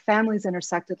about. Our families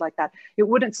intersected like that. It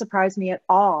wouldn't surprise me at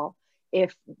all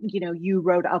if, you know, you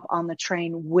rode up on the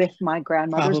train with my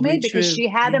grandmother's Probably maid, because true. she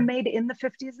had Yeah. a maid in the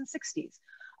 50s and 60s.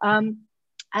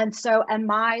 And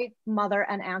my mother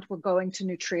and aunt were going to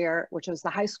New Trier, which was the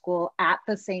high school, at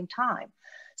the same time.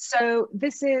 So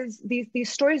these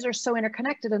stories are so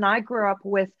interconnected. And I grew up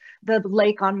with the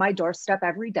lake on my doorstep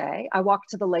every day. I walked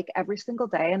to the lake every single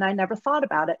day, and I never thought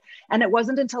about it. And it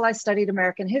wasn't until I studied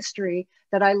American history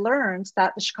that I learned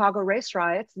that the Chicago race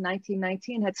riots in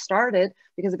 1919 had started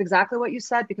because of exactly what you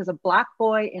said, because a black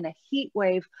boy in a heat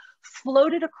wave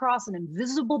floated across an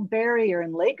invisible barrier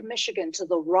in Lake Michigan to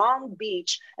the wrong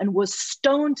beach and was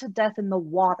stoned to death in the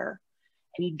water.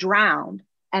 And he drowned,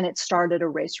 and it started a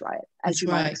race riot, as That's you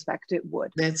right. might expect it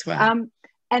would. That's right.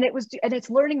 And it's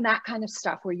learning that kind of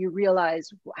stuff where you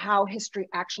realize how history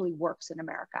actually works in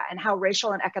America, and how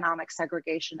racial and economic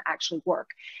segregation actually work,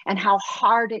 and how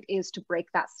hard it is to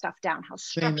break that stuff down, how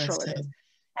structural it is.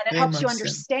 And it helps you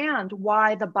understand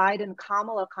why the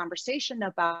Biden-Kamala conversation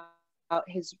about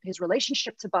his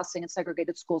relationship to busing and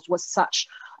segregated schools was such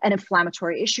an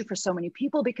inflammatory issue for so many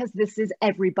people, because this is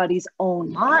everybody's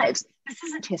own lives. This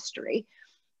isn't history.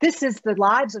 This is the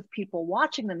lives of people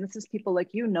watching them. This is people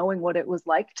like you knowing what it was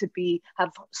like to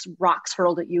have rocks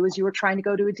hurled at you as you were trying to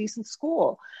go to a decent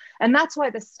school. And that's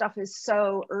why this stuff is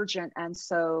so urgent and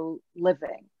so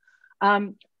living.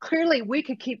 Clearly, we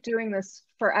could keep doing this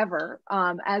forever,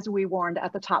 as we warned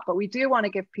at the top, but we do want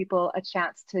to give people a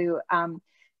chance to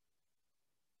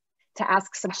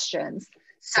ask some questions.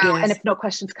 So, yes. And if no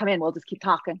questions come in, we'll just keep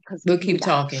talking, because we'll keep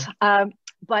talking.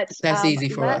 But that's easy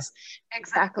for us.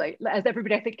 Exactly, as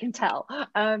everybody I think can tell.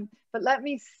 But let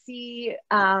me see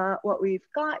what we've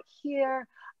got here.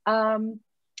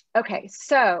 Okay,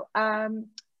 so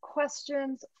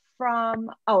questions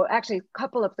from, actually a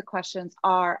couple of the questions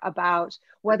are about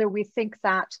whether we think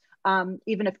that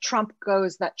even if Trump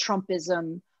goes, that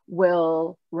Trumpism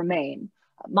will remain.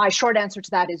 My short answer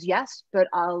to that is yes, but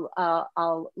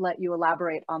I'll let you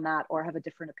elaborate on that or have a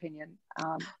different opinion.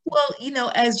 Well, you know,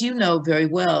 as you know very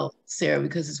well, Sarah,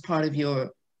 because it's part of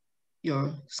your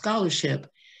scholarship,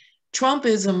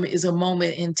 Trumpism is a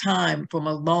moment in time from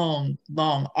a long,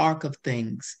 long arc of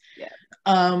things. Yeah.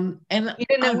 And he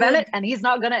didn't invent it, and he's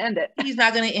not going to end it. He's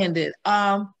not going to end it.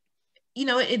 You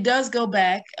know, it does go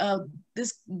back. The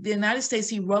United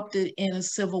States erupted in a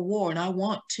civil war, and I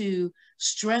want to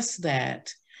stress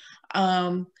that.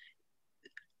 And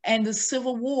the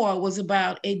Civil War was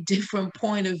about a different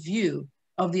point of view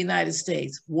of the United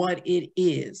States, what it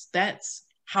is. That's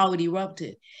how it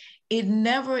erupted. It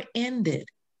never ended.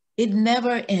 It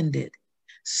never ended.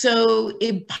 So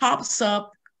it pops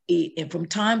up from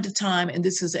time to time, and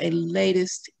this is a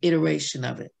latest iteration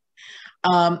of it.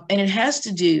 And it has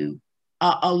to do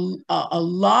a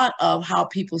lot of how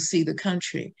people see the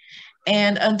country.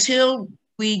 And until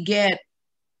we get,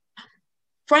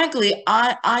 frankly,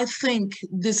 I think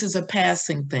this is a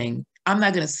passing thing. I'm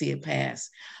not going to see it pass,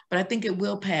 but I think it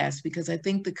will pass, because I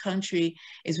think the country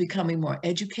is becoming more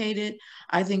educated.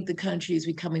 I think the country is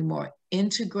becoming more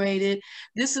integrated.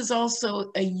 This is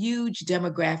also a huge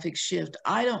demographic shift.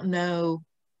 I don't know.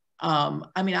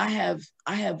 I mean, I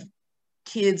have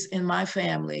kids in my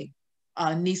family,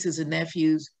 nieces and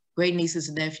nephews, great nieces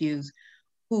and nephews,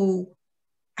 who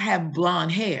have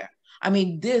blonde hair. I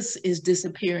mean, this is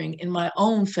disappearing in my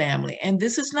own family, and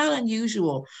this is not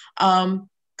unusual.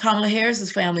 Kamala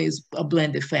Harris's family is a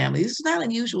blended family. This is not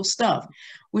unusual stuff.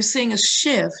 We're seeing a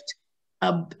shift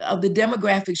of the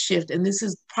demographic shift, and this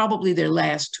is probably their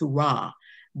last hurrah.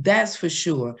 That's for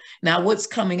sure. Now, what's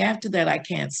coming after that, I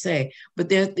can't say,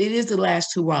 but it is the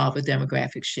last hurrah of a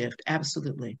demographic shift.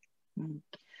 Absolutely.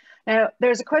 Now,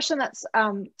 there's a question that's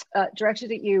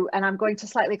directed at you, and I'm going to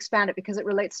slightly expand it because it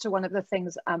relates to one of the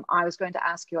things I was going to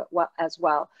ask you as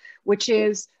well, which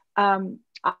is,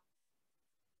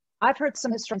 I've heard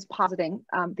some historians positing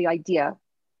the idea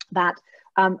that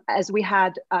as we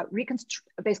had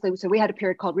basically, so we had a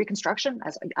period called Reconstruction,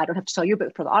 as I don't have to tell you,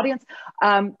 but for the audience,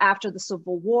 after the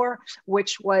Civil War,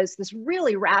 which was this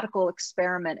really radical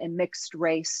experiment in mixed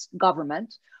race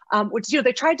government, which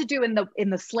they tried to do in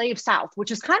the slave South,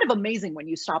 which is kind of amazing when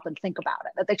you stop and think about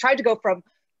it. That they tried to go from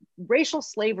racial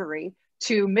slavery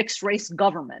to mixed race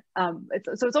government.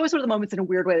 So it's always one of the moments in a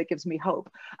weird way that gives me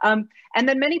hope. And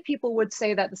then many people would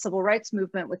say that the civil rights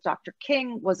movement with Dr.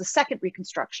 King was a second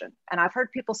Reconstruction. And I've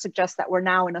heard people suggest that we're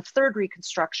now in a third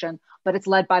Reconstruction, but it's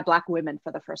led by Black women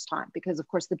for the first time, because of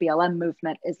course the BLM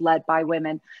movement is led by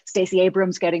women. Stacey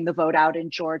Abrams getting the vote out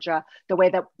in Georgia, the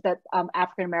way that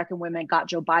African-American women got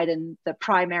Joe Biden the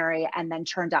primary and then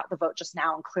turned out the vote just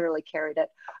now and clearly carried it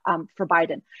for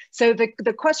Biden. So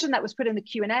the question that was put in the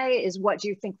Q&A is, what do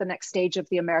you think the next stage of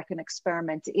the American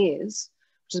experiment is?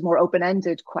 Which is a more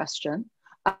open-ended question.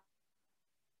 But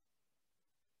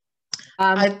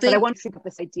I want to think of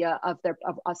this idea of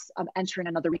us entering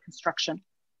another Reconstruction.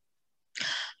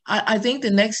 I think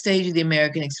the next stage of the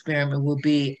American experiment will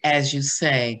be, as you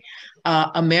say,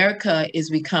 America is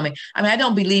becoming, I mean, I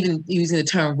don't believe in using the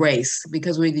term race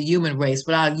because we're the human race,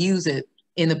 but I'll use it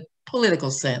in a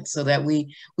political sense so that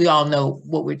we all know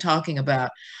what we're talking about.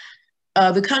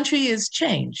 The country has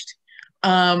changed.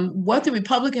 What the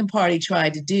Republican Party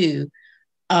tried to do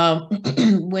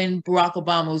when Barack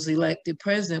Obama was elected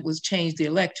president was change the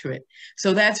electorate.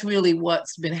 So that's really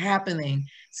what's been happening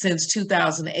since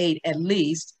 2008, at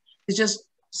least, is just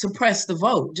suppress the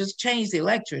vote, just change the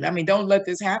electorate. I mean, don't let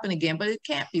this happen again, but it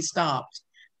can't be stopped.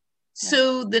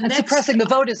 So suppressing the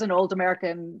vote is an old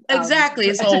American. Exactly,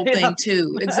 it's an old thing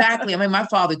too. Exactly. I mean, my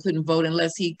father couldn't vote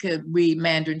unless he could read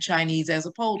Mandarin Chinese as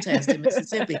a poll test in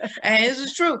Mississippi, and this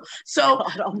is true. So,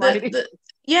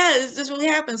 yeah, this really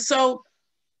happens. So,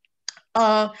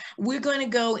 we're going to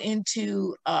go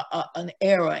into an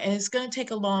era, and it's going to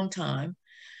take a long time.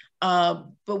 But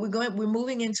we're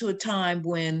moving into a time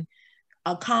when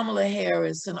Kamala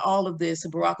Harris and all of this,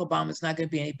 and Barack Obama is not going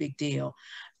to be any big deal.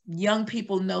 Young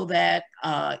people know that,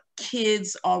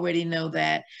 kids already know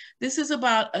that. This is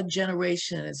about a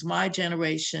generation, it's my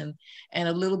generation and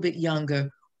a little bit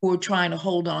younger, who are trying to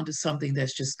hold on to something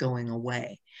that's just going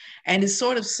away. And it's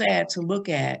sort of sad to look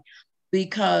at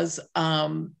because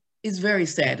it's very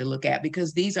sad to look at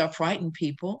because these are frightened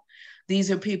people. These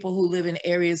are people who live in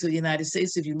areas of the United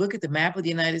States. If you look at the map of the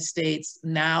United States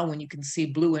now, when you can see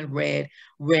blue and red,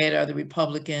 red are the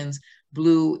Republicans,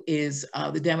 blue is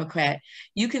the Democrat,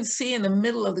 you can see in the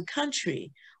middle of the country,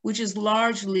 which is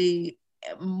largely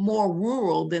more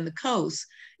rural than the coast,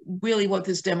 really what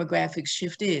this demographic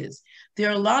shift is. There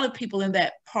are a lot of people in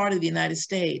that part of the United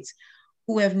States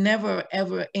who have never,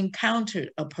 ever encountered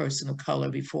a person of color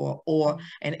before, or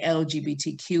an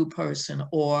LGBTQ person,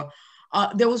 or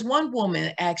there was one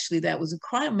woman actually that was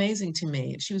quite amazing to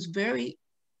me. She was very,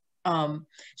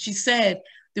 she said,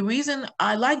 the reason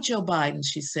I like Joe Biden,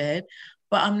 she said,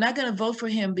 but I'm not going to vote for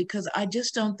him because I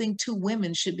just don't think two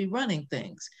women should be running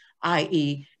things,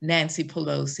 i.e. Nancy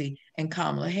Pelosi and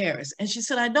Kamala Harris. And she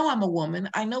said, I know I'm a woman,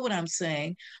 I know what I'm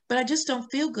saying, but I just don't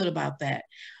feel good about that.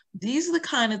 These are the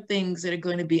kind of things that are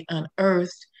going to be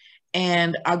unearthed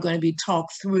and are going to be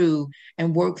talked through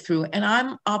and worked through. And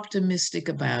I'm optimistic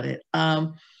about it.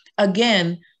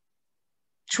 Again,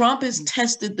 Trump has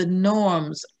tested the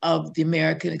norms of the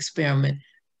American experiment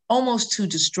almost to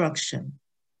destruction,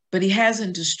 but he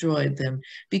hasn't destroyed them,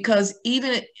 because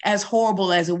even as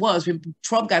horrible as it was, when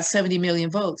Trump got 70 million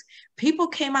votes, people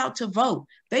came out to vote.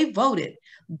 They voted.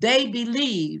 They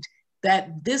believed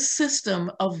that this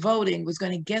system of voting was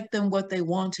going to get them what they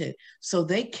wanted. So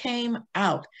they came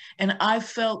out, and I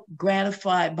felt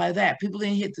gratified by that. People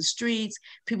didn't hit the streets.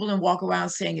 People didn't walk around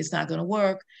saying it's not going to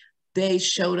work. They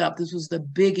showed up. This was the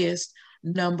biggest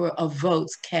number of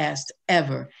votes cast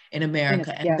ever in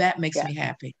America, and that makes me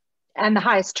happy. And the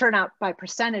highest turnout by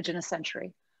percentage in a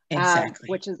century. Exactly.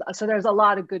 Which is, so there's a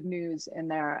lot of good news in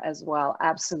there as well.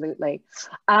 Absolutely.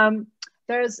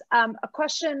 There's a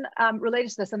question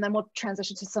related to this, and then we'll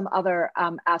transition to some other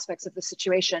aspects of the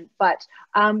situation. But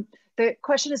the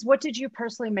question is, what did you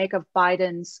personally make of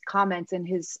Biden's comments in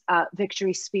his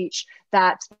victory speech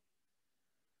that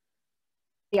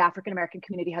the African-American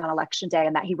community had on election day,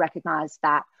 and that he recognized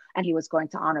that and he was going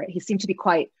to honor it? He seemed to be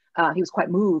quite, he was quite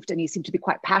moved, and he seemed to be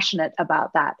quite passionate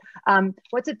about that.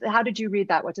 How did you read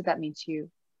that? What did that mean to you?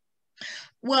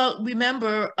 Well,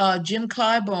 remember Jim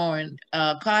Clyburn,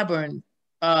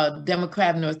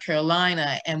 Democrat of North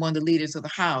Carolina and one of the leaders of the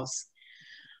House.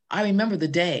 I remember the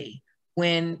day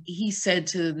when he said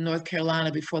to North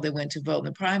Carolina before they went to vote in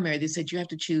the primary, they said, you have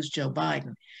to choose Joe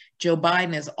Biden. Joe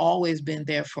Biden has always been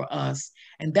there for us,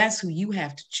 and that's who you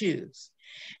have to choose.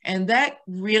 And that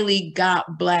really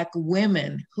got Black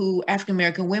women who,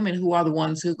 African-American women who are the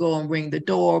ones who go and ring the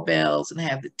doorbells and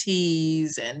have the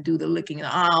teas and do the licking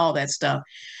and all that stuff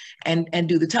and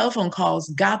do the telephone calls,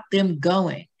 got them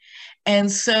going.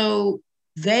 And so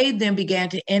they then began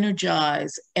to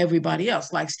energize everybody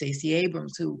else, like Stacey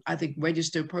Abrams, who I think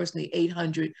registered personally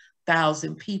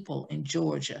 800,000 people in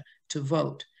Georgia to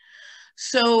vote.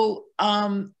 So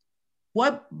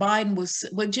what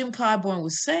Jim Clyburn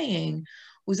was saying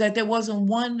was that there wasn't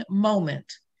one moment,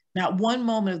 not one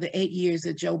moment of the 8 years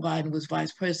that Joe Biden was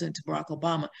vice president to Barack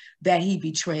Obama, that he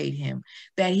betrayed him,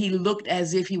 that he looked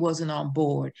as if he wasn't on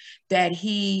board, that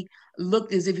he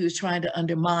looked as if he was trying to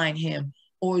undermine him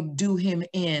or do him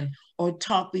in or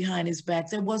talk behind his back.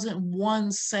 There wasn't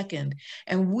 1 second.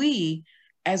 And we,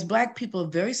 as Black people, are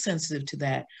very sensitive to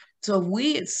that. So if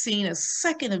we had seen a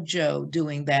second of Joe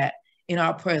doing that in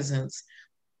our presence,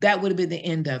 that would have been the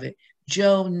end of it.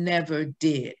 Joe never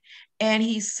did. And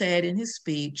he said in his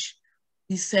speech,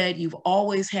 he said, "You've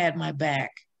always had my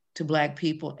back," to Black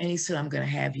people. And he said, "I'm going to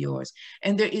have yours."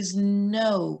 And there is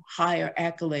no higher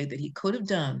accolade that he could have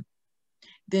done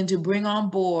than to bring on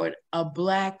board a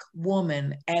Black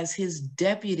woman as his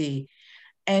deputy.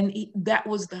 And that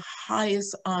was the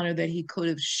highest honor that he could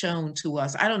have shown to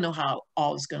us. I don't know how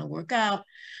all is going to work out,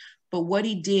 but what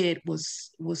he did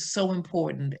was so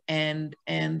important. And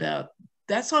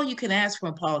that's all you can ask from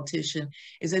a politician,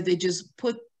 is that they just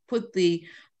put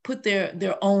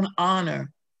their own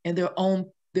honor and their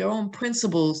own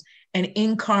principles and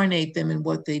incarnate them in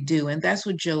what they do. And that's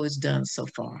what Joe has done so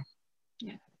far.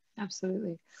 Yeah,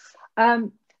 absolutely.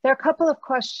 There are a couple of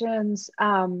questions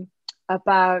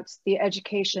about the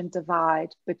education divide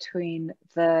between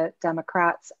the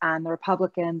Democrats and the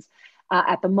Republicans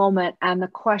at the moment, and the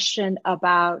question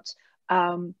about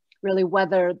really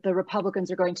whether the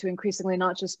Republicans are going to increasingly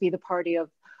not just be the party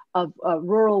of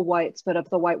rural whites, but of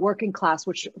the white working class,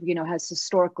 which has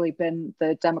historically been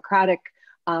the Democratic.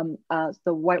 The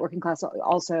white working class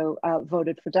also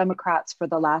voted for Democrats for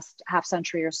the last half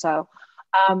century or so.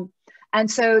 And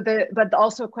so but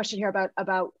also a question here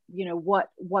about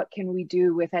what can we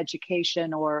do with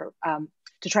education or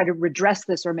to try to redress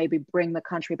this or maybe bring the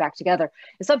country back together.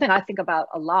 It's something I think about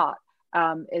a lot.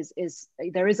 Is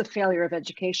there is a failure of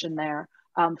education there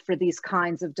for these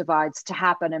kinds of divides to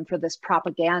happen, and for this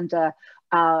propaganda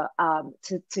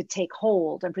to take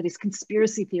hold, and for these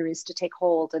conspiracy theories to take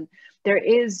hold. And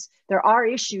there are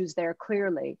issues there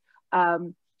clearly.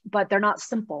 But they're not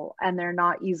simple and they're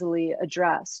not easily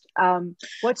addressed.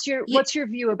 What's your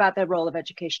view about the role of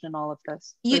education in all of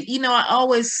this? I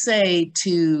always say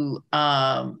to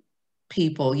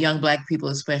people, young Black people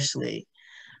especially,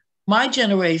 my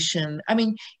generation, I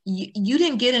mean, you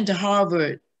didn't get into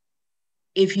Harvard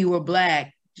if you were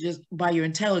Black just by your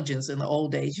intelligence in the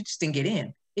old days. You just didn't get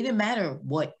in. It didn't matter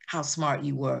how smart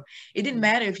you were. It didn't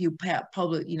matter if you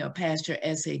passed your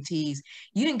SATs.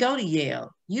 You didn't go to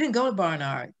Yale. You didn't go to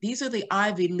Barnard. These are the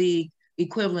Ivy League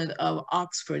equivalent of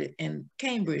Oxford and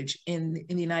Cambridge in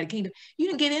the United Kingdom. You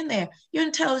didn't get in there. Your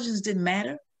intelligence didn't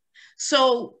matter.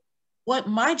 So what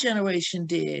my generation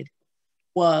did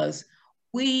was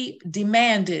we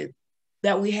demanded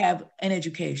that we have an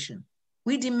education.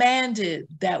 We demanded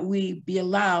that we be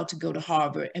allowed to go to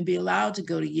Harvard and be allowed to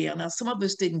go to Yale. Now, some of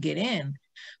us didn't get in,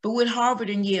 but what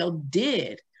Harvard and Yale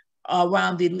did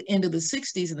around the end of the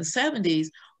 60s and the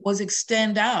 70s was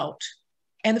extend out,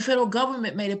 and the federal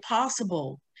government made it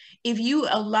possible. If you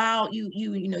allow,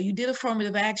 you did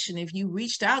affirmative action, if you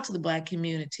reached out to the Black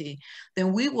community,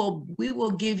 then we will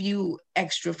give you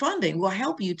extra funding. We'll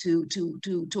help you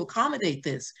to accommodate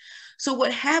this. So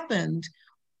what happened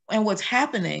and what's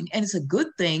happening, and it's a good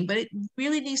thing, but it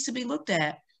really needs to be looked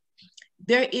at.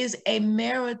 There is a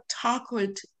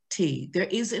meritocracy. There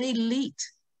is an elite.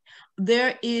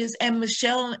 There is, and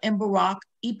Michelle and Barack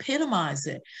epitomize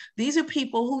it. These are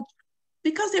people who,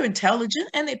 because they're intelligent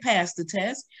and they passed the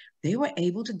test, they were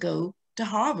able to go to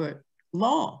Harvard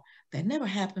Law. That never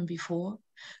happened before.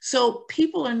 So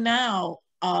people are now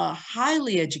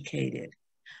highly educated,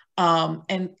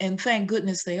 and thank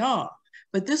goodness they are.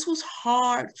 But this was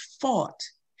hard fought.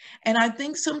 And I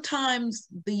think sometimes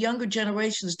the younger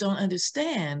generations don't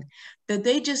understand that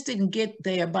they just didn't get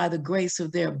there by the grace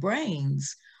of their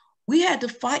brains. We had to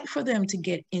fight for them to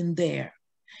get in there.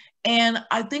 And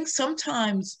I think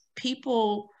sometimes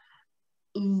people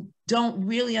don't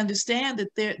really understand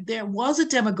that there was a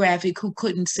demographic who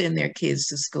couldn't send their kids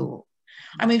to school.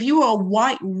 I mean, if you were a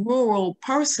white rural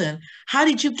person, how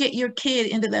did you get your kid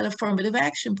into that affirmative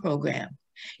action program?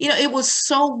 It was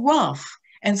so rough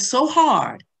and so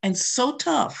hard and so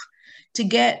tough to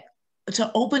get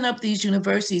to open up these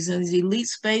universities and these elite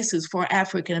spaces for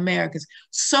African Americans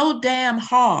so damn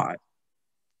hard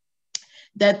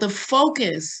that the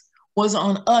focus was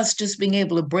on us just being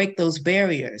able to break those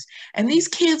barriers. And these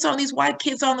kids on these white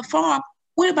kids on the farm,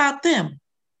 what about them?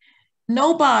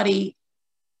 Nobody,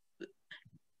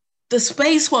 the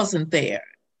space wasn't there.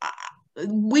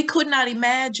 We could not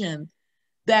imagine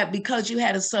that because you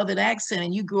had a Southern accent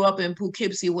and you grew up in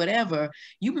Poughkeepsie, whatever,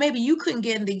 maybe you couldn't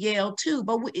get into Yale too,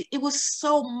 but it was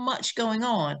so much going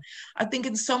on. I think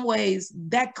in some ways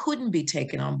that couldn't be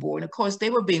taken on board. And of course, they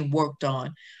were being worked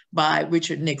on by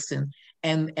Richard Nixon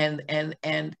and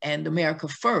America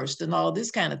First and all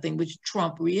this kind of thing, which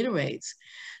Trump reiterates.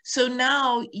 So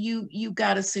now you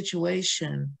got a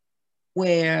situation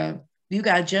where you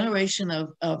got a generation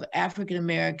of African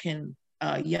American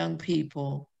young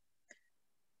people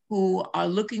who are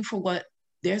looking for what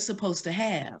they're supposed to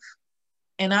have.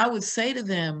 And I would say to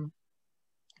them,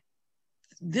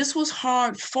 this was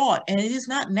hard fought, and it is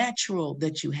not natural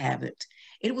that you have it.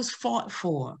 It was fought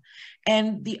for.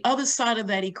 And the other side of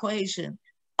that equation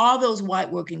are those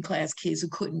white working class kids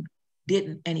who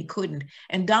didn't, and he couldn't.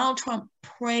 And Donald Trump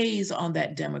preys on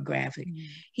that demographic. Mm-hmm.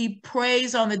 He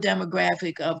preys on the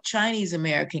demographic of Chinese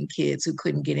American kids who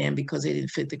couldn't get in because they didn't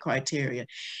fit the criteria.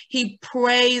 He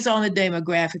preys on the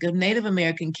demographic of Native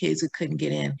American kids who couldn't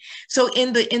get in. So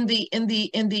in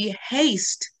the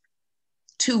haste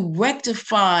to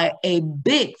rectify a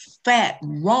big fat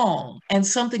wrong and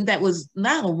something that was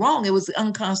not a wrong, it was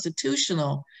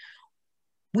unconstitutional,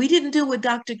 we didn't do what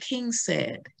Dr. King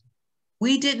said.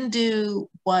 We didn't do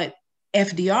what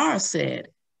FDR said.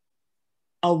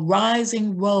 A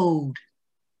rising road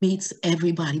meets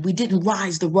everybody. We didn't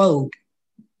rise the road.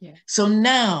 Yeah. So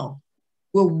now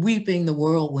we're reaping the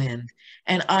whirlwind.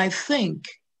 And I think,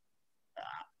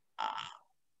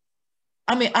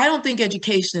 I don't think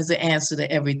education is the answer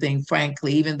to everything,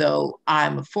 frankly, even though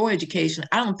I'm for education.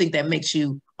 I don't think that makes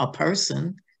you a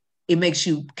person. It makes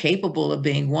you capable of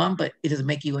being one, but it doesn't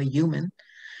make you a human.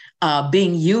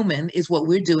 Being human is what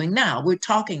we're doing now. We're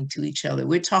talking to each other.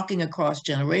 We're talking across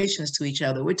generations to each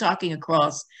other. We're talking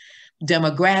across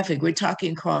demographic. We're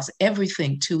talking across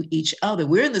everything to each other.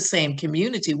 We're in the same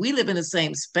community. We live in the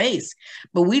same space,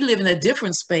 but we live in a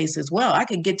different space as well. I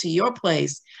can get to your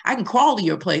place. I can crawl to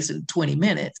your place in 20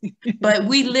 minutes, but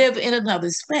we live in another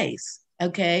space.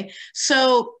 Okay.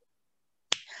 So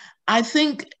I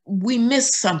think we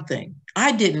missed something.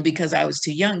 I didn't because I was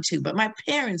too young to, but my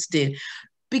parents did.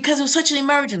 Because it was such an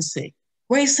emergency.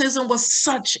 Racism was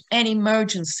such an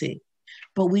emergency.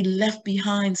 But we left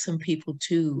behind some people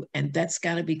too, and that's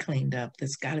got to be cleaned up.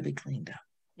 That's got to be cleaned up.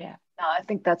 Yeah, no, I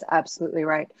think that's absolutely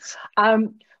right. We're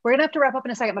going to have to wrap up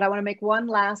in a second, but I want to make one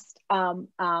last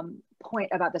point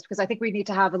about this, because I think we need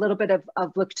to have a little bit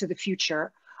of look to the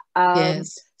future.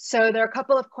 Yes. So there are a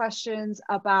couple of questions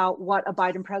about what a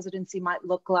Biden presidency might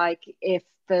look like if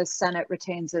the Senate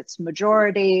retains its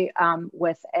majority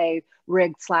with a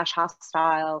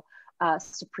rigged/hostile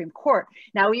Supreme Court.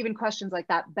 Now, even questions like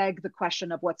that beg the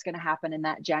question of what's going to happen in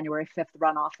that January 5th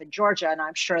runoff in Georgia. And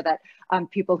I'm sure that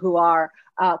people who are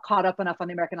caught up enough on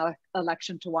the American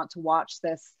election to want to watch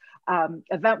this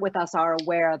event with us are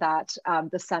aware that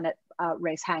the Senate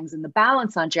race hangs in the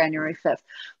balance on January 5th.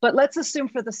 But let's assume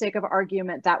for the sake of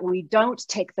argument that we don't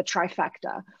take the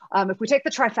trifecta. If we take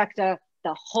the trifecta,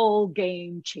 the whole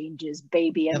game changes,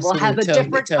 baby. And Absolutely, we'll have a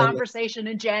different conversation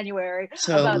in January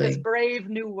about this brave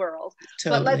new world.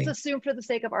 But let's assume for the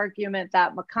sake of argument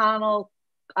that McConnell,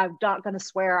 I'm not going to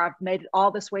swear, I've made it all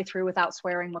this way through without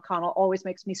swearing. McConnell always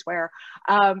makes me swear.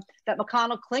 That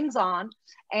McConnell clings on,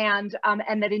 and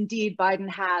that indeed Biden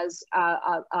has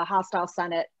a hostile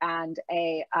Senate and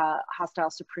a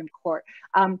hostile Supreme Court.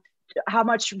 How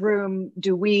much room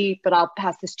do we, but I'll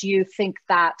pass this to you, think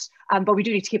that, but we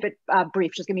do need to keep it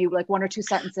brief. Just give me like 1 or 2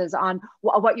 sentences on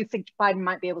what you think Biden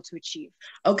might be able to achieve.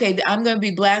 Okay, I'm going to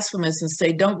be blasphemous and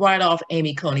say, don't write off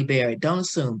Amy Coney Barrett. Don't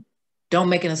assume. Don't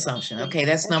make an assumption. Okay,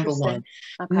 that's number one.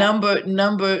 Okay.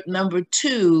 Number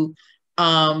two,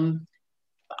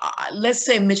 let's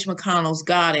say Mitch McConnell's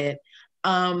got it.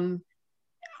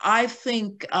 I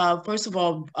think, first of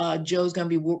all, Joe's going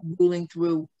to be ruling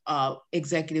through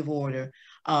executive order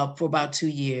for about 2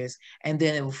 years, and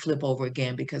then it will flip over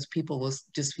again because people will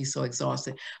just be so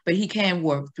exhausted. But he can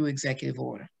work through executive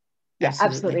order. Yeah,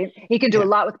 absolutely. He can do a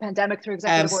lot with the pandemic through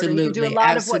executive order. He can do a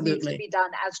lot of what needs to be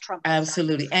done as Trump.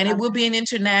 Absolutely. And it will be an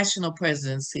international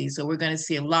presidency. So we're going to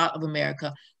see a lot of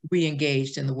America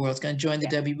re-engaged in the world. It's going to join the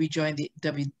rejoin the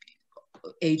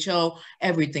WHO.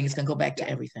 Everything is going to go back to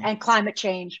everything. And climate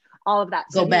change, all of that.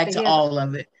 Go back to all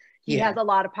of it. he has a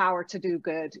lot of power to do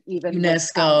good, even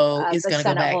UNESCO with, is going to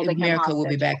go back. America will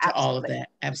be back to all of that.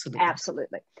 Absolutely.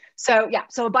 Absolutely. So yeah,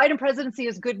 so a Biden presidency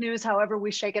is good news. However, we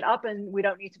shake it up, and we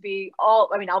don't need to be all,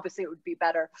 I mean, obviously it would be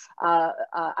better.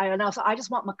 I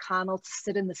just want McConnell to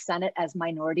sit in the Senate as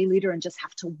minority leader and just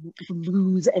have to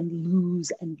lose and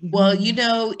lose and lose. Well, you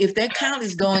know, if that count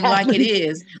is going like it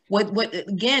is, what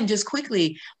again, just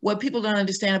quickly, what people don't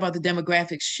understand about the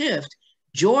demographic shift,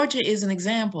 Georgia is an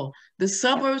example. The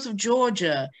suburbs of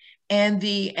Georgia and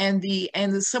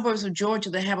the suburbs of Georgia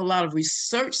that have a lot of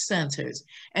research centers,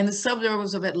 and the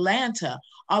suburbs of Atlanta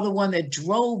are the one that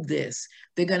drove this.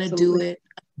 They're going to do it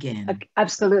again.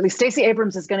 Absolutely. Stacey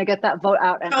Abrams is going to get that vote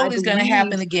out, and it's going to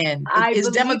happen again. It's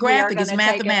demographic. It's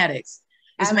mathematics.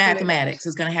 It's mathematics.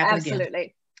 It's going to happen again.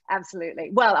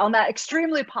 Absolutely. Well, on that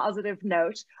extremely positive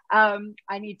note,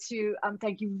 I need to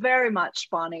thank you very much,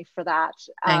 Bonnie, for that.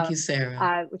 Thank you,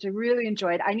 Sarah. Which I really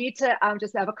enjoyed. I need to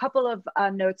just have a couple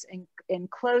of notes in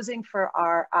closing for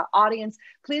our audience.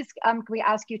 Please, can we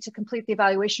ask you to complete the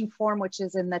evaluation form, which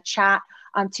is in the chat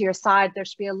to your side. There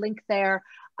should be a link there.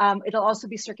 It'll also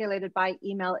be circulated by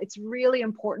email. It's really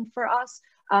important for us.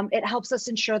 It helps us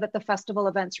ensure that the festival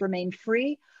events remain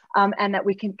free. And that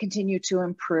we can continue to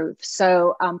improve.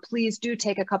 So please do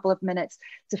take a couple of minutes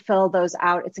to fill those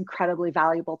out. It's incredibly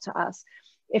valuable to us.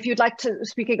 If you'd like to,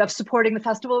 speaking of supporting the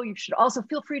festival, you should also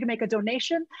feel free to make a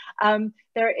donation.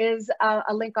 There is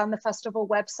a link on the festival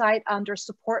website under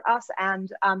Support Us,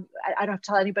 and I don't have to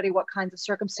tell anybody what kinds of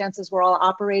circumstances we're all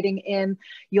operating in.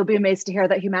 You'll be amazed to hear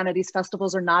that humanities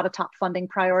festivals are not a top funding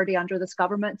priority under this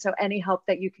government, so any help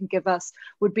that you can give us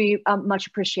would be much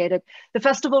appreciated. The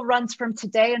festival runs from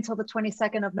today until the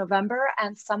 22nd of November,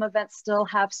 and some events still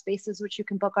have spaces which you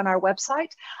can book on our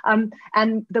website,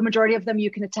 and the majority of them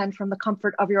you can attend from the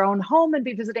comfort of your own home and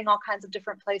be visiting all kinds of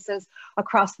different places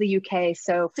across the UK.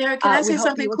 So Sarah, can I say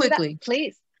something quickly?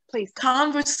 Please.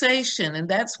 Conversation, and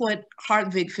that's what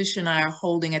Hartwig Fisher and I are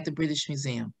holding at the British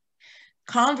Museum.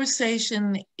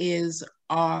 Conversation is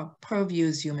our purview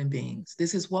as human beings.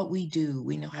 This is what we do.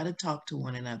 We know how to talk to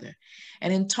one another.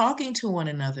 And in talking to one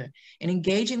another and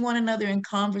engaging one another in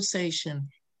conversation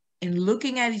and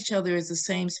looking at each other as the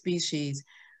same species,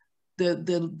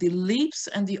 the leaps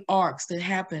and the arcs that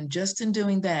happen just in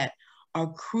doing that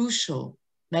are crucial,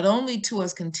 not only to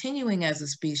us continuing as a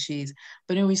species,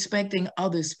 but in respecting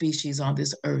other species on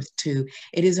this earth too.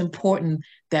 It is important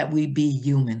that we be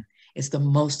human. It's the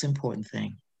most important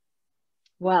thing.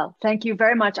 Well, thank you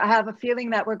very much. I have a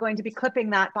feeling that we're going to be clipping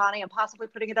that, Bonnie, and possibly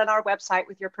putting it on our website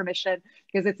with your permission,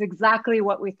 because it's exactly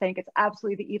what we think. It's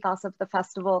absolutely the ethos of the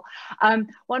festival.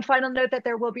 One final note that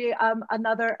there will be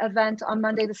another event on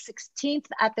Monday, the 16th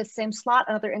at this same slot,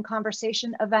 another In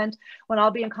Conversation event, when I'll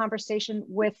be in conversation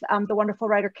with the wonderful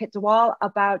writer Kit DeWall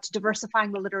about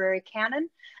diversifying the literary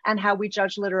canon and how we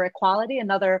judge literary quality,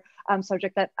 another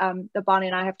subject that Bonnie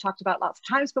and I have talked about lots of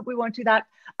times, but we won't do that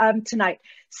tonight.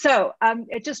 So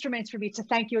it just remains for me to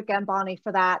thank you again, Bonnie,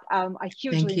 for that. I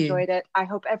hugely enjoyed it. I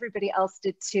hope everybody else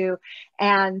did too.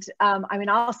 And I mean,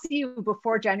 I'll see you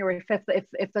before January 5th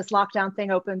if this lockdown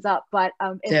thing opens up. But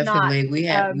if definitely,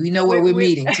 not, we know where we're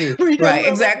meeting too. Right,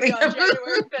 exactly. On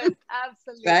January 5th.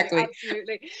 Absolutely, exactly.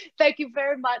 Absolutely. Thank you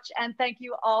very much, and thank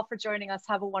you all for joining us.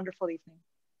 Have a wonderful evening.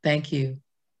 Thank you.